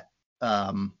that,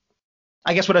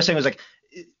 I guess what I was saying was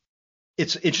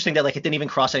it's interesting that it didn't even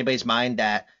cross anybody's mind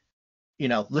that,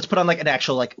 let's put on an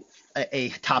actual a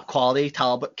top quality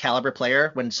caliber player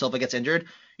when Silva gets injured.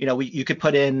 You could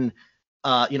put in,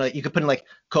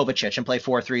 Kovacic and play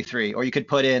 4-3-3, or you could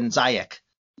put in Ziyech,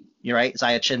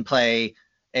 Ziyech and play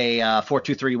a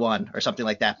 4-2-3-1 or something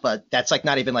like that. But that's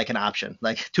not even an option.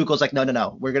 Tuchel's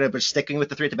no, we're sticking with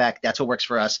the 3 at the back. That's what works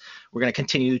for us. We're going to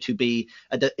continue to be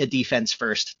a defense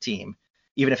first team,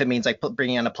 even if it means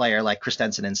bringing on a player like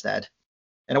Christensen instead.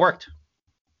 And it worked.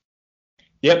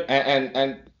 Yep,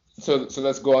 and so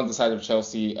let's go on the side of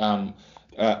Chelsea.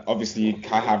 Obviously,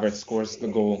 Kai Havertz scores the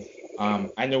goal.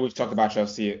 I know we've talked about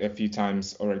Chelsea a few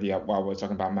times already while we're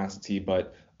talking about Man City,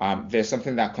 but there's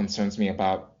something that concerns me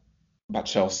about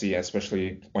Chelsea,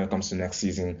 especially when it comes to next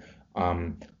season.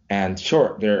 And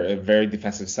sure, they're a very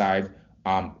defensive side.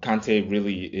 Kante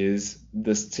really is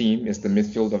this team, is the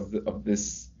midfield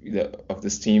of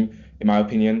this team, in my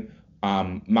opinion.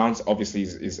 Mount obviously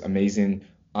is amazing.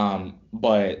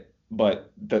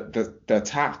 But the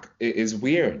attack is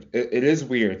weird. It is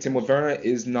weird. Timo Werner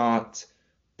is not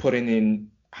putting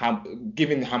in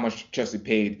given how much Chelsea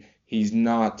paid, he's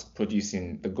not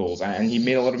producing the goals, and he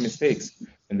made a lot of mistakes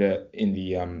in the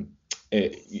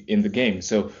game.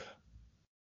 So,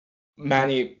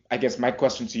 Manny, I guess my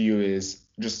question to you is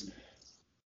just,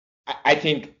 I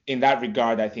think in that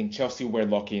regard, I think Chelsea were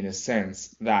lucky in a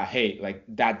sense that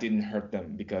that didn't hurt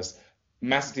them, because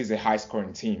Man City is a high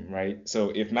scoring team, right? So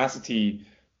if Man City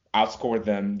outscored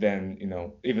them, then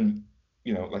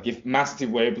if Man City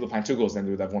were able to find 2 goals, then they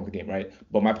would have won the game, right?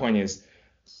 But my point is,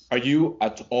 Are you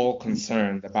at all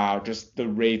concerned about just the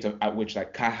rate at which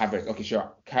like Kai Havertz? Okay,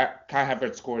 sure, Kai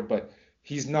Havertz scored, but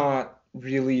he's not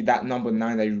really that number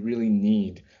nine that you really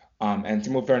need. And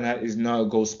Timo Werner is not a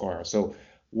goal scorer. So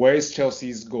where is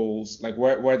Chelsea's goals? Like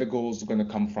where are the goals going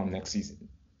to come from next season?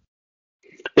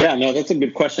 Yeah, no, that's a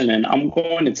good question, and I'm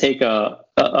going to take a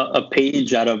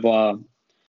page out of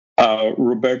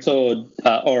Roberto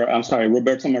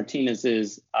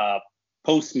Martinez's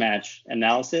post-match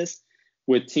analysis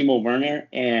with Timo Werner.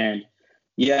 And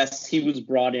yes, he was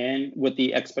brought in with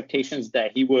the expectations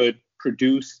that he would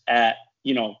produce at,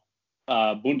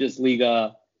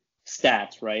 Bundesliga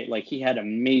stats, right? Like he had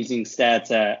amazing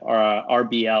stats at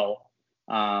RBL,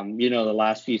 the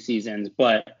last few seasons.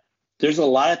 But there's a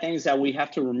lot of things that we have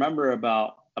to remember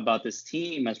about this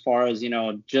team as far as,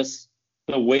 just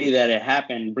the way that it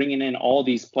happened, bringing in all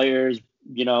these players,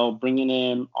 bringing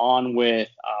him on with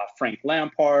Frank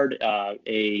Lampard,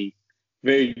 a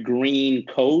very green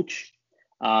coach,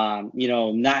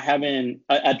 not having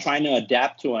trying to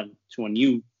adapt to a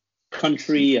new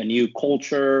country, a new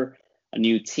culture, a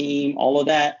new team, all of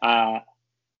that.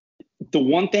 The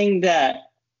one thing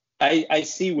that I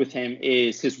see with him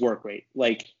is his work rate.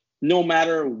 Like no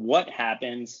matter what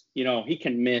happens, he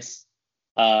can miss.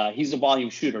 He's a volume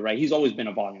shooter, right? He's always been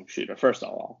a volume shooter, first of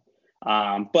all.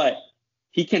 But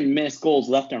he can miss goals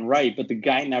left and right, but the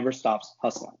guy never stops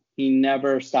hustling. He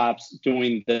never stops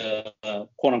doing the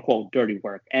quote unquote dirty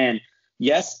work. And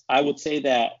yes, I would say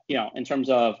that, in terms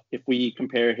of if we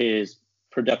compare his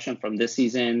production from this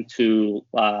season to,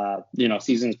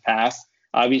 seasons past,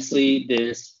 obviously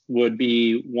this would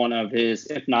be one of his,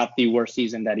 if not the worst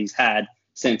season that he's had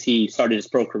since he started his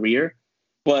pro career.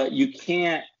 But you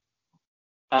can't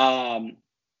knock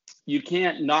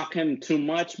him too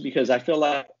much, because I feel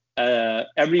like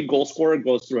every goal scorer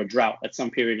goes through a drought at some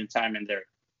period in time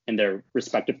in their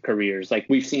respective careers. Like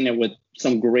we've seen it with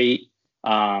some great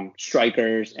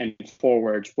strikers and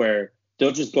forwards where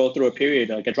they'll just go through a period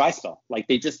like a dry spell. Like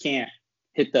they just can't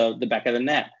hit the back of the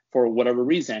net for whatever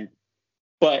reason.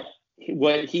 But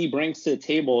what he brings to the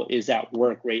table is that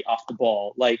work rate off the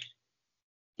ball. Like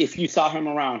if you saw him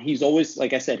around, he's always,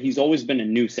 like I said, he's always been a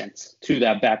nuisance to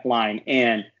that back line.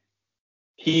 And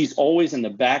he's always in the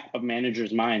back of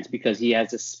managers' minds because he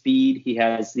has the speed, he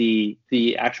has the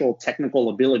actual technical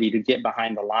ability to get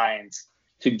behind the lines,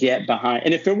 to get behind.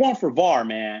 And if it weren't for VAR,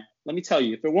 man, let me tell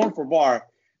you, if it weren't for VAR,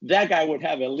 that guy would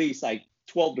have at least like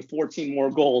 12 to 14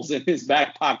 more goals in his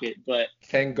back pocket. But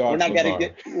thank God we're not going to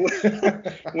get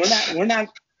we're not.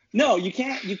 No, you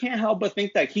can't help but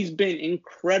think that he's been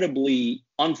incredibly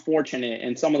unfortunate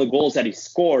in some of the goals that he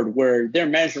scored where they're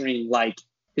measuring like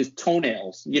his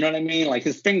toenails, you know what I mean? Like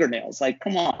his fingernails, like,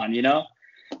 come on,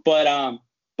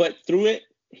 but through it,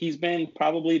 he's been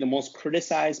probably the most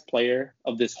criticized player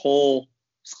of this whole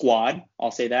squad.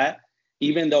 I'll say that,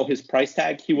 even though his price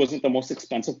tag, he wasn't the most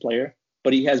expensive player,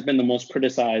 but he has been the most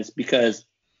criticized because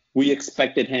we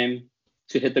expected him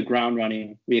to hit the ground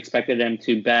running. We expected him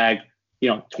to bag,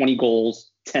 20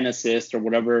 goals, 10 assists or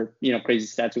whatever, crazy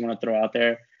stats you want to throw out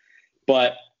there.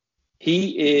 But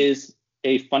he is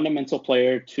a fundamental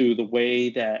player to the way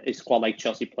that a squad like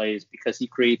Chelsea plays because he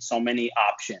creates so many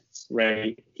options,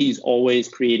 right? He's always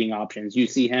creating options. You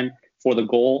see him for the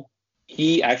goal.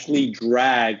 He actually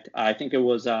dragged, I think it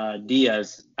was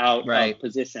Diaz out of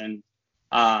position.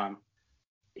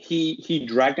 He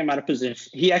dragged him out of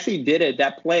position. He actually did it.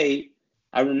 That play,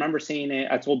 I remember seeing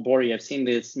it. I told Bori, I've seen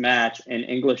this match in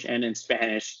English and in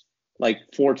Spanish like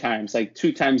 4 times, like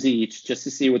 2 times each, just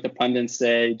to see what the pundits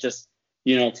say, just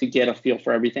to get a feel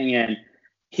for everything. And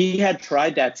he had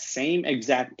tried that same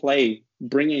exact play,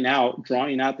 drawing out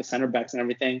the center backs and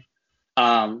everything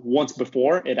once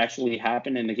before it actually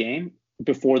happened in the game,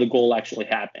 before the goal actually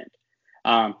happened.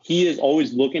 He is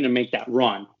always looking to make that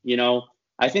run.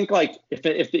 I think like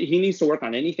if he needs to work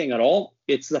on anything at all,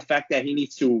 it's the fact that he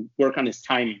needs to work on his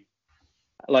timing.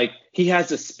 Like he has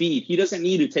the speed. He doesn't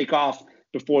need to take off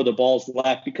before the ball's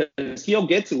left because he'll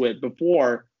get to it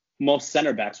before most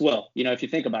center backs will. If you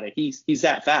think about it, he's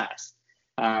that fast.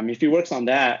 If he works on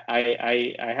that,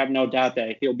 I have no doubt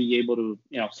that he'll be able to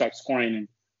start scoring. And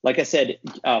like I said,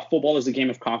 football is a game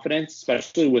of confidence,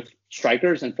 especially with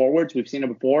strikers and forwards. We've seen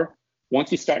it before.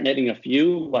 Once you start netting a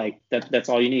few, like that's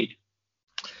all you need.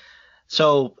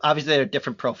 So obviously there are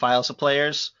different profiles of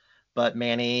players, but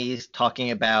Manny's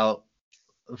talking about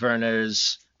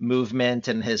Werner's movement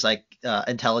and his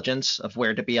intelligence of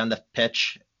where to be on the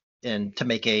pitch and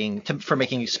for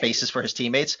making spaces for his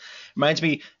teammates. Reminds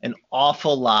me an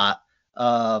awful lot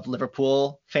of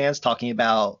Liverpool fans talking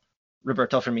about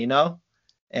Roberto Firmino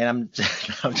And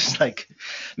I'm just like,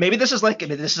 maybe this is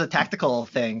a tactical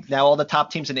thing. Now all the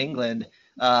top teams in England,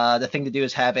 the thing to do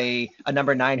is have a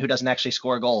number 9 who doesn't actually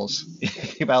score goals.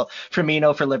 Think about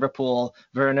Firmino for Liverpool,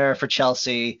 Werner for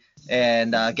Chelsea,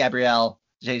 and Gabriel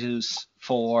Jesus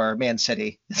for Man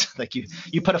City. It's like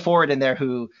you put a forward in there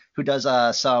who does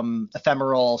some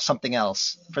ephemeral something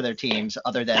else for their teams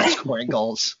other than scoring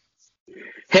goals.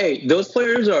 Hey, those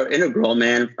players are integral,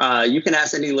 man. You can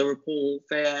ask any Liverpool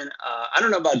fan. I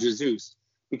don't know about Jesus,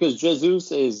 because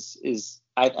Jesus is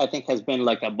I think has been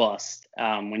like a bust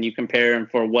when you compare him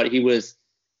for what he was.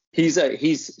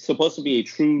 He's supposed to be a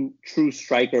true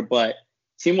striker, but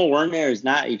Timo Werner is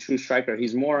not a true striker.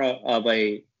 He's more of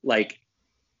a like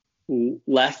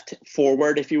left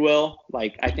forward, if you will.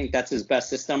 Like, I think that's his best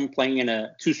system, playing in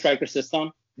a 2-striker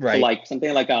system. Right. So like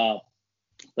something like a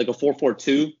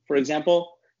 4-4-2, for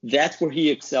example. That's where he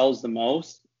excels the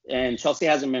most. And Chelsea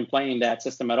hasn't been playing that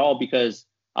system at all, because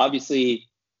obviously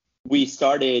we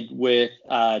started with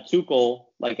Tuchel.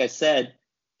 Like I said,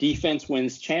 defense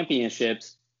wins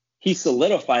championships. He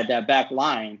solidified that back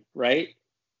line, right?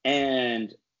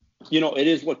 And, it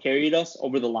is what carried us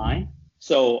over the line.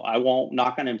 So I won't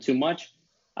knock on him too much.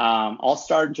 I'll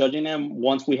start judging him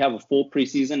once we have a full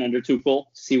preseason under Tuchel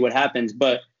to see what happens.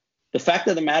 But the fact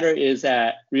of the matter is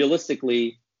that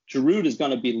realistically, Giroud is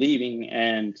going to be leaving,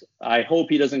 and I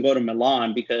hope he doesn't go to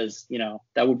Milan, because,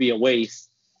 that would be a waste.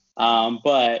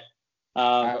 But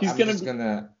he's going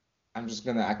to. I'm just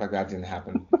gonna act like that didn't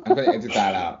happen. I'm gonna edit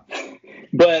that out.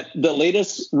 But the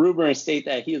latest rumors state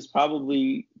that he is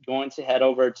probably going to head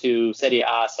over to Serie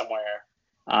A somewhere.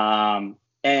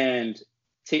 And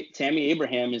Tammy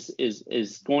Abraham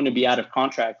is going to be out of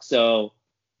contract, so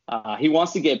he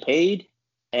wants to get paid.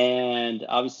 And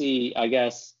obviously, I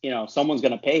guess, someone's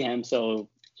going to pay him. So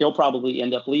he'll probably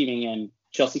end up leaving, and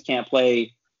Chelsea can't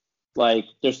play. Like,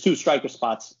 there's 2 striker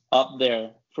spots up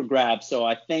there for grabs. So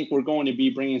I think we're going to be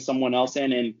bringing someone else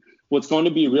in. And what's going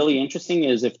to be really interesting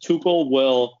is if Tuchel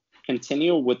will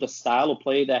continue with the style of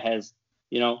play that has,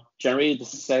 generated the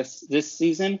success this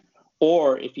season,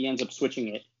 or if he ends up switching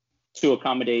it to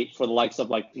accommodate for the likes of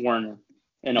like Werner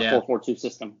in a 4-4-2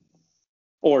 system.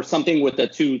 Or something with a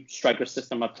 2-striker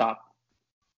system up top.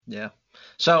 Yeah.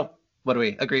 So what do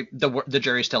we agree? The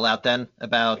jury's still out then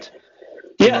about.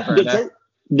 Yeah,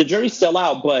 the jury's still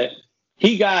out, but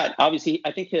he got, obviously,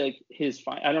 I think his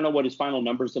I don't know what his final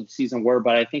numbers of the season were,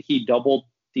 but I think he doubled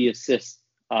the assists.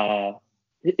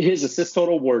 His assist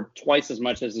total were twice as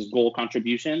much as his goal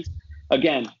contributions.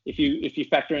 Again, if you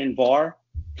factor in VAR,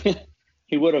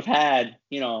 he would have had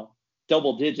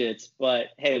double digits, but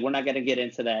hey, we're not going to get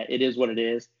into that. It is what it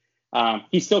is.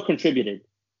 He still contributed,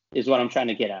 is what I'm trying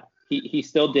to get at. He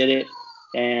still did it,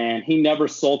 and he never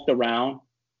sulked around.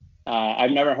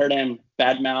 I've never heard him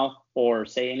badmouth or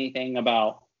say anything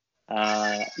about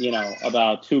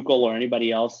Tuchel or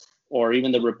anybody else, or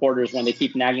even the reporters when they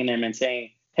keep nagging him and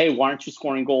saying, hey, why aren't you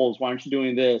scoring goals? Why aren't you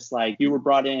doing this? Like, you were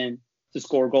brought in to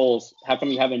score goals. How come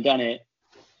you haven't done it?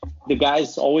 The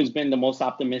guy's always been the most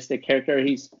optimistic character.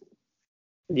 He's,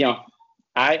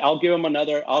 I'll give him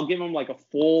like a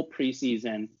full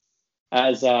preseason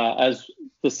as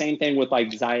the same thing with like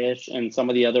Ziyech and some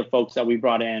of the other folks that we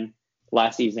brought in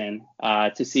last season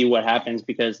to see what happens,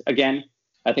 because again,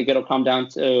 I think it'll come down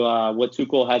to what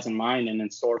Tuchel has in mind and in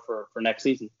store for next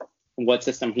season and what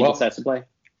system he decides to play.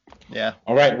 Yeah.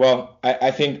 All right. Well,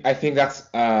 I think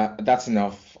that's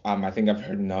enough. I think I've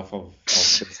heard enough of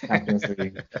this Champions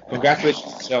League.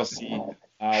 Congratulations, Chelsea.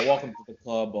 Welcome to the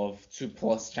club of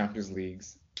 2+ Champions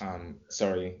Leagues.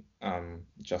 Sorry,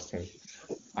 Justin.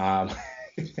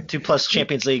 2+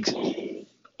 Champions Leagues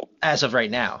as of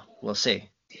right now. We'll see.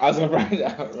 As of right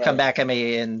now. Right. Come back at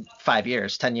me in 5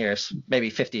 years, 10 years, maybe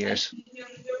 50 years.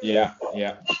 Yeah.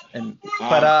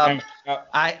 But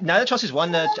now that Chelsea's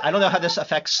won, I don't know how this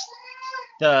affects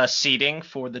the seeding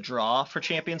for the draw for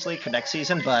Champions League for next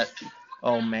season. But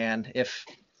oh man, if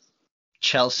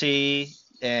Chelsea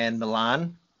and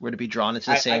Milan were to be drawn into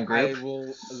the same group, I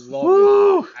will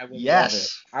love it. I would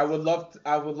yes. love it.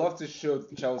 I would love to show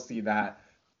Chelsea that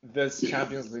this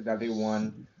Champions League that they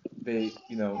won,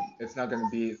 it's not going to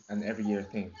be an every year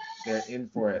thing. They're in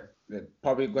for it. They're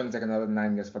probably going to take another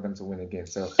 9 years for them to win again.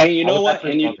 So, and you know what?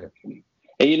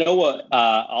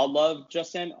 I'll love,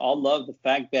 Justin. I'll love the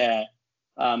fact that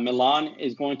Milan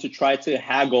is going to try to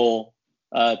haggle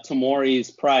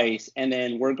Tomori's price, and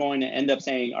then we're going to end up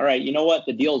saying, all right, you know what?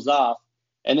 The deal's off.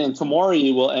 And then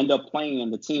Tomori will end up playing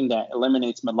in the team that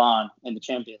eliminates Milan in the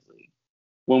Champions League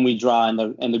when we draw in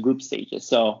the group stages.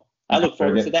 So I look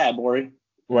forward to that, Bori.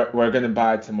 We're going to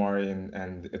buy Tomori,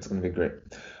 and it's going to be great.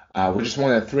 We just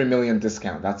want a $3 million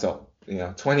discount. That's all.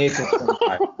 28 to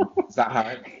 25. Is that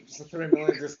hard? Just a 3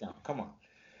 million discount. Come on.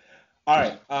 All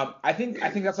right. I think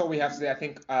that's all we have today. I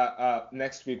think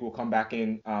next week we'll come back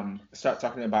in, start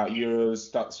talking about Euros,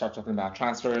 start talking about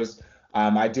transfers.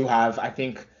 I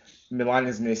think Milan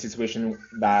is in a situation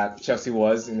that Chelsea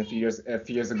was in a few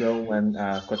years ago when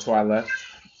Courtois left.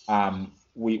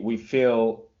 We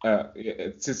feel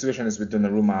the situation is with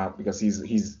Donnarumma because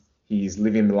he's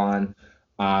leaving Milan,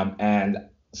 and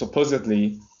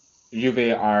supposedly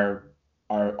Juve are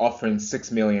offering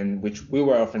 6 million, which we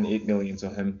were offering 8 million to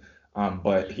him,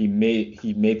 but he may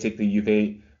take the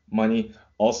Juve money.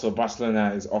 Also,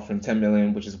 Barcelona is offering 10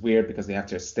 million, which is weird because they have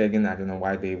Ter Stegen. I don't know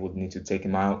why they would need to take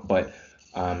him out, but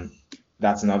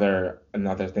that's another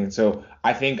thing. So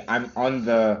I think I'm on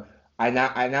the. I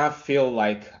now feel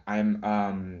like I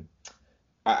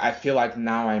feel like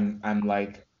now I'm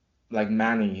like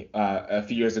Manny a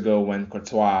few years ago when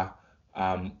Courtois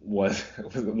was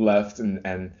left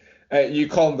and you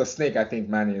call him the snake, I think,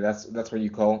 Manny. That's what you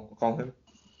call him.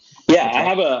 Yeah,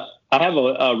 Courtois. I have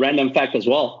a random fact as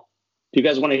well. Do you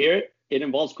guys want to hear it? It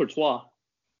involves Courtois.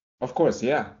 Of course,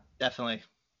 yeah. Definitely.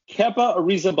 Kepa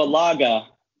Arrizabalaga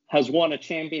has won a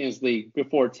Champions League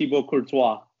before Thibaut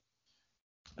Courtois.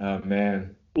 Oh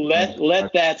man.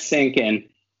 Let that sink in.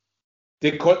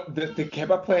 Did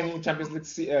Kepa play any Champions League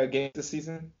games this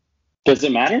season? Does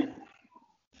it matter?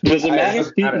 Does it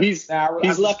matter? He's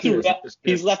left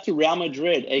to Real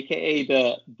Madrid, aka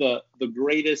the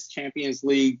greatest Champions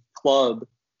League club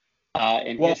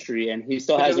in history, and he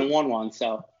still hasn't won one.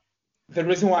 So the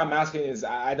reason why I'm asking is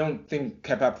I don't think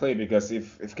Kepa played, because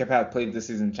if Kepa had played this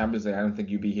season in Champions League, I don't think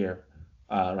you'd be here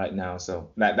right now. So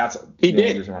that's he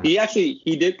did.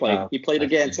 He did play. He played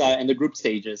against in the group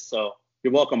stages. So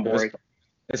you're welcome, Bori.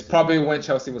 It's probably when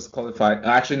Chelsea was qualified.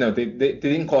 Actually, no, they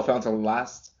didn't qualify until the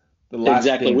last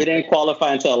exactly. game. We didn't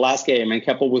qualify until the last game, and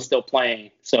Kepa was still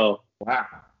playing. So wow.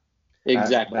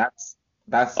 Exactly.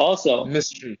 That's also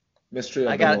mystery of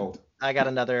the world. I got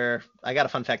a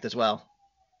fun fact as well.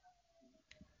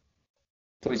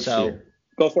 Please share.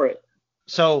 Go for it.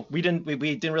 So we didn't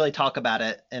really talk about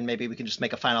it, and maybe we can just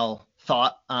make a final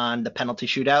thought on the penalty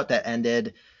shootout that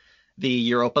ended the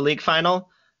Europa League final.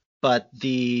 But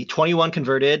the 21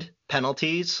 converted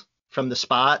penalties from the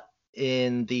spot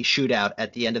in the shootout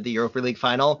at the end of the Europa League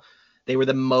final, they were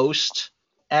the most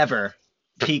ever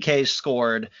PKs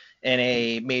scored in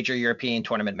a major European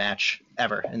tournament match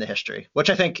ever in the history, which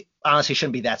I think honestly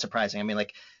shouldn't be that surprising. I mean,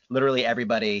 like literally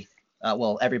everybody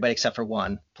except for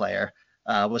one player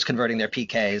was converting their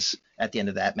PKs at the end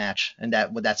of that match, and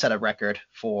that set a record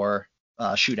for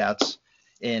shootouts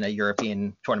in a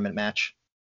European tournament match.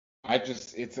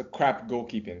 It's a crap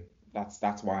goalkeeping.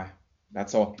 That's why.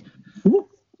 That's all.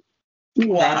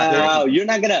 Wow, you're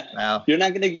not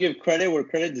gonna give credit where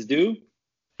credit is due.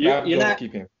 You're not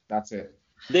goalkeeping. That's it.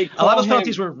 A lot of those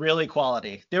penalties were really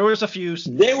quality. There was a few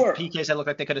PKs that looked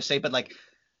like they could have saved, but like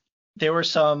there were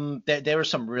some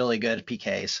really good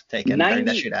PKs taken during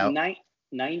that shootout.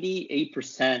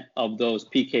 98% of those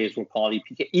PKs were quality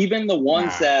PK. Even the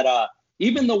ones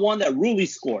even the one that Rulli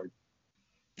scored.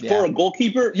 For a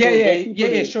goalkeeper?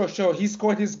 Sure. He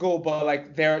scored his goal, but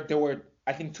like there were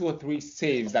I think 2 or 3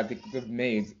 saves that they could have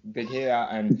made, De Gea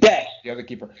and the other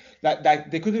keeper, that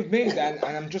they could have made, and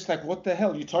I'm just like, what the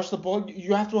hell? You touch the ball,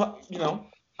 you have to,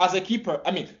 as a keeper.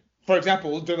 I mean, for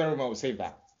example, Donnarumma would save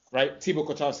that, right? Thibaut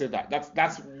Courtois saved that.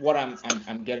 That's what I'm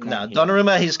getting. No,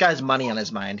 Donnarumma, he's got his money on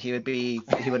his mind. He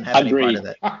wouldn't have any part of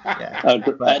it.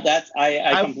 Yeah.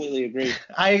 I completely agree.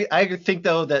 I think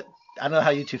though that. I don't know how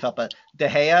you two felt, but De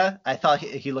Gea, I thought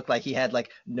he looked like he had like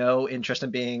no interest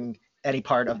in being any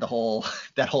part of that whole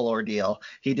ordeal.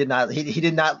 He did not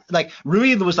like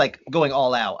Rui was like going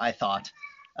all out, I thought.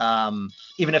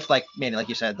 Even if like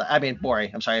you said, I mean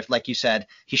Bori, I'm sorry, if like you said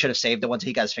he should have saved the ones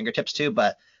he got his fingertips to,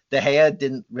 but De Gea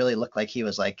didn't really look like he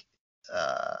was like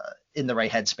in the right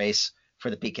headspace for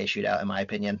the PK shootout in my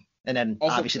opinion. And then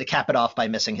also, obviously to cap it off by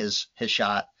missing his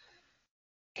shot.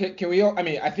 Can we all,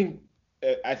 I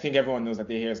think everyone knows that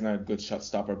De Gea is not a good shot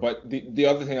stopper. But the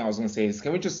other thing I was going to say is,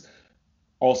 can we just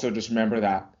remember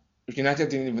that United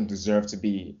didn't even deserve to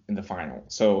be in the final.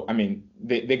 So,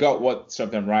 they got what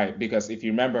served them right. Because if you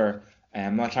remember, and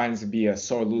I'm not trying to be a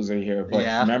sore loser here, but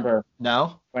remember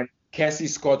when Kessie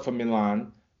scored for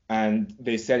Milan and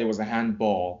they said it was a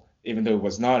handball, even though it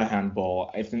was not a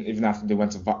handball, even after they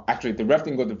went to VAR. Actually, the ref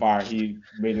didn't go to VAR. He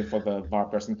waited for the VAR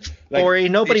person. Ori,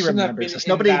 nobody remembers this.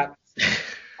 Nobody...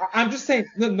 I'm just saying,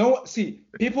 no. See,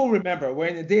 people remember. We're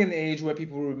in a day and age where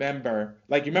people remember.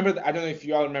 Like, you remember? I don't know if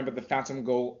you all remember the phantom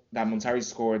goal that Montari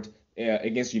scored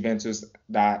against Juventus.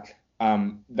 That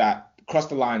crossed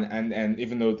the line, and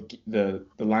even though the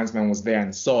linesman was there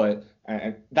and saw it,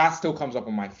 and that still comes up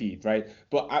on my feed, right?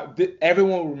 But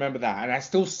everyone will remember that, and I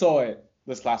still saw it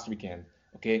this last weekend.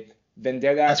 Okay, then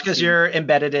that's because you're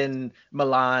embedded in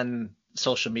Milan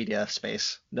social media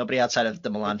space. Nobody outside of the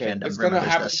Milan fandom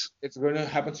remembers this. It's going to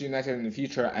happen to United in the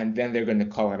future, and then they're going to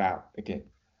call it out. Okay,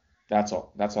 that's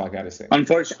all I gotta say.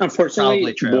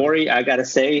 Unfortunately, Bori, I gotta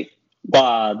say,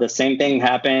 the same thing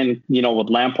happened, with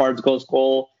Lampard's ghost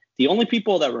goal. The only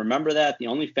people that remember that, the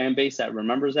only fan base that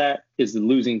remembers that, is the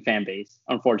losing fan base,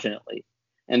 unfortunately,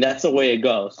 and that's the way it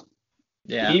goes.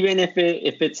 Yeah. Even if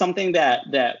it's something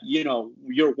that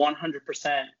you're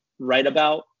 100% right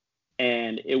about,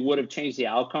 and it would have changed the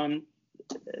outcome,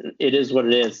 it is what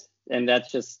it is, and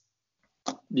that's just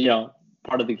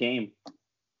part of the game.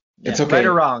 It's okay. Right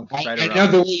or wrong. I know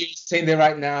the way you're saying that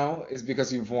right now is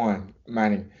because you've won,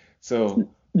 Manny. So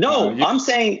no, I'm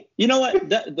saying, you know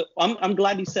what? I'm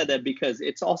glad you said that, because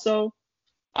it's also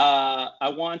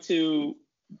I want to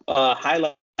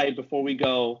highlight before we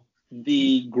go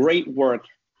the great work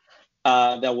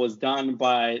that was done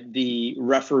by the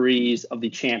referees of the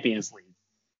Champions League.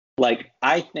 Like,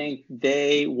 I think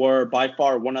they were by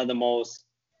far one of the most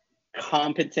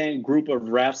competent group of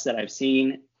refs that I've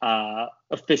seen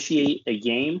officiate a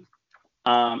game.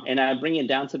 And I bring it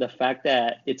down to the fact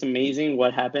that it's amazing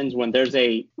what happens when there's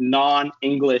a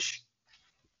non-English,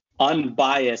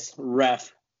 unbiased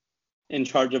ref in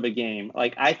charge of a game.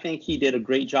 Like, I think he did a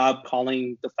great job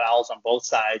calling the fouls on both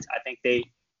sides. I think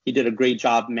he did a great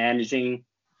job managing.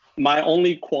 My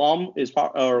only quarrel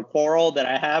that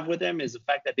I have with him is the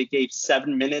fact that they gave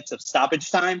 7 minutes of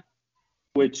stoppage time,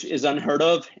 which is unheard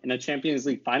of in a Champions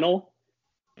League final.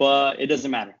 But it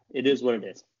doesn't matter. It is what it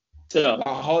is. So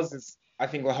I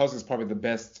think Lahoz is probably the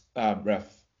best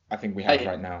ref I think we have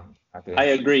right now. I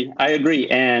agree.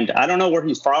 And I don't know where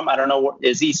he's from. I don't know.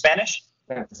 Is he Spanish?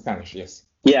 Spanish, yes.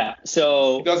 Yeah.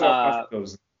 So he does all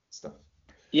those stuff.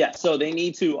 Yeah. So they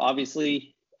need to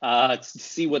obviously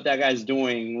see what that guy's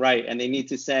doing, right? And they need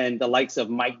to send the likes of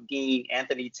Mike Dean,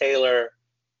 Anthony Taylor,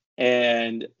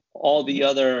 and all the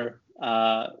other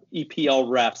EPL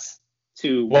refs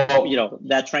to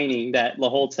that training that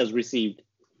Lahoz has received.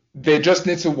 They just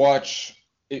need to watch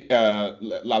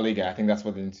La Liga. I think that's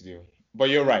what they need to do. But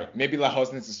you're right. Maybe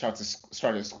Lahoz needs to start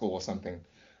a school or something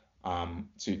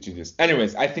to this.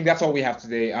 Anyways, I think that's all we have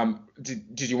today.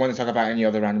 Did you want to talk about any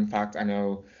other random fact? I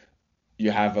know you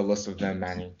have a list of them,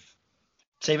 Manny.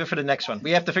 Save it for the next one.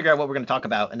 We have to figure out what we're going to talk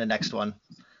about in the next one.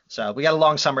 So we got a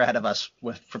long summer ahead of us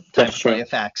for plenty of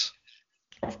facts.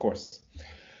 Of course.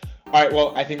 All right,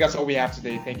 well, I think that's all we have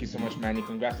today. Thank you so much, Manny.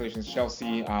 Congratulations,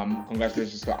 Chelsea.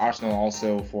 Congratulations to Arsenal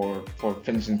also for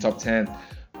finishing top 10.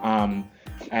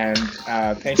 And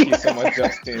thank you so much,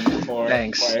 Justin, for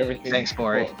everything. Thanks,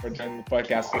 Bori. For joining the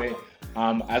podcast today.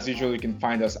 As usual, you can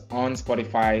find us on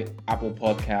Spotify, Apple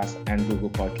Podcasts, and Google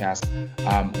Podcasts.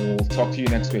 We'll talk to you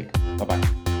next week.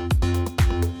 Bye-bye.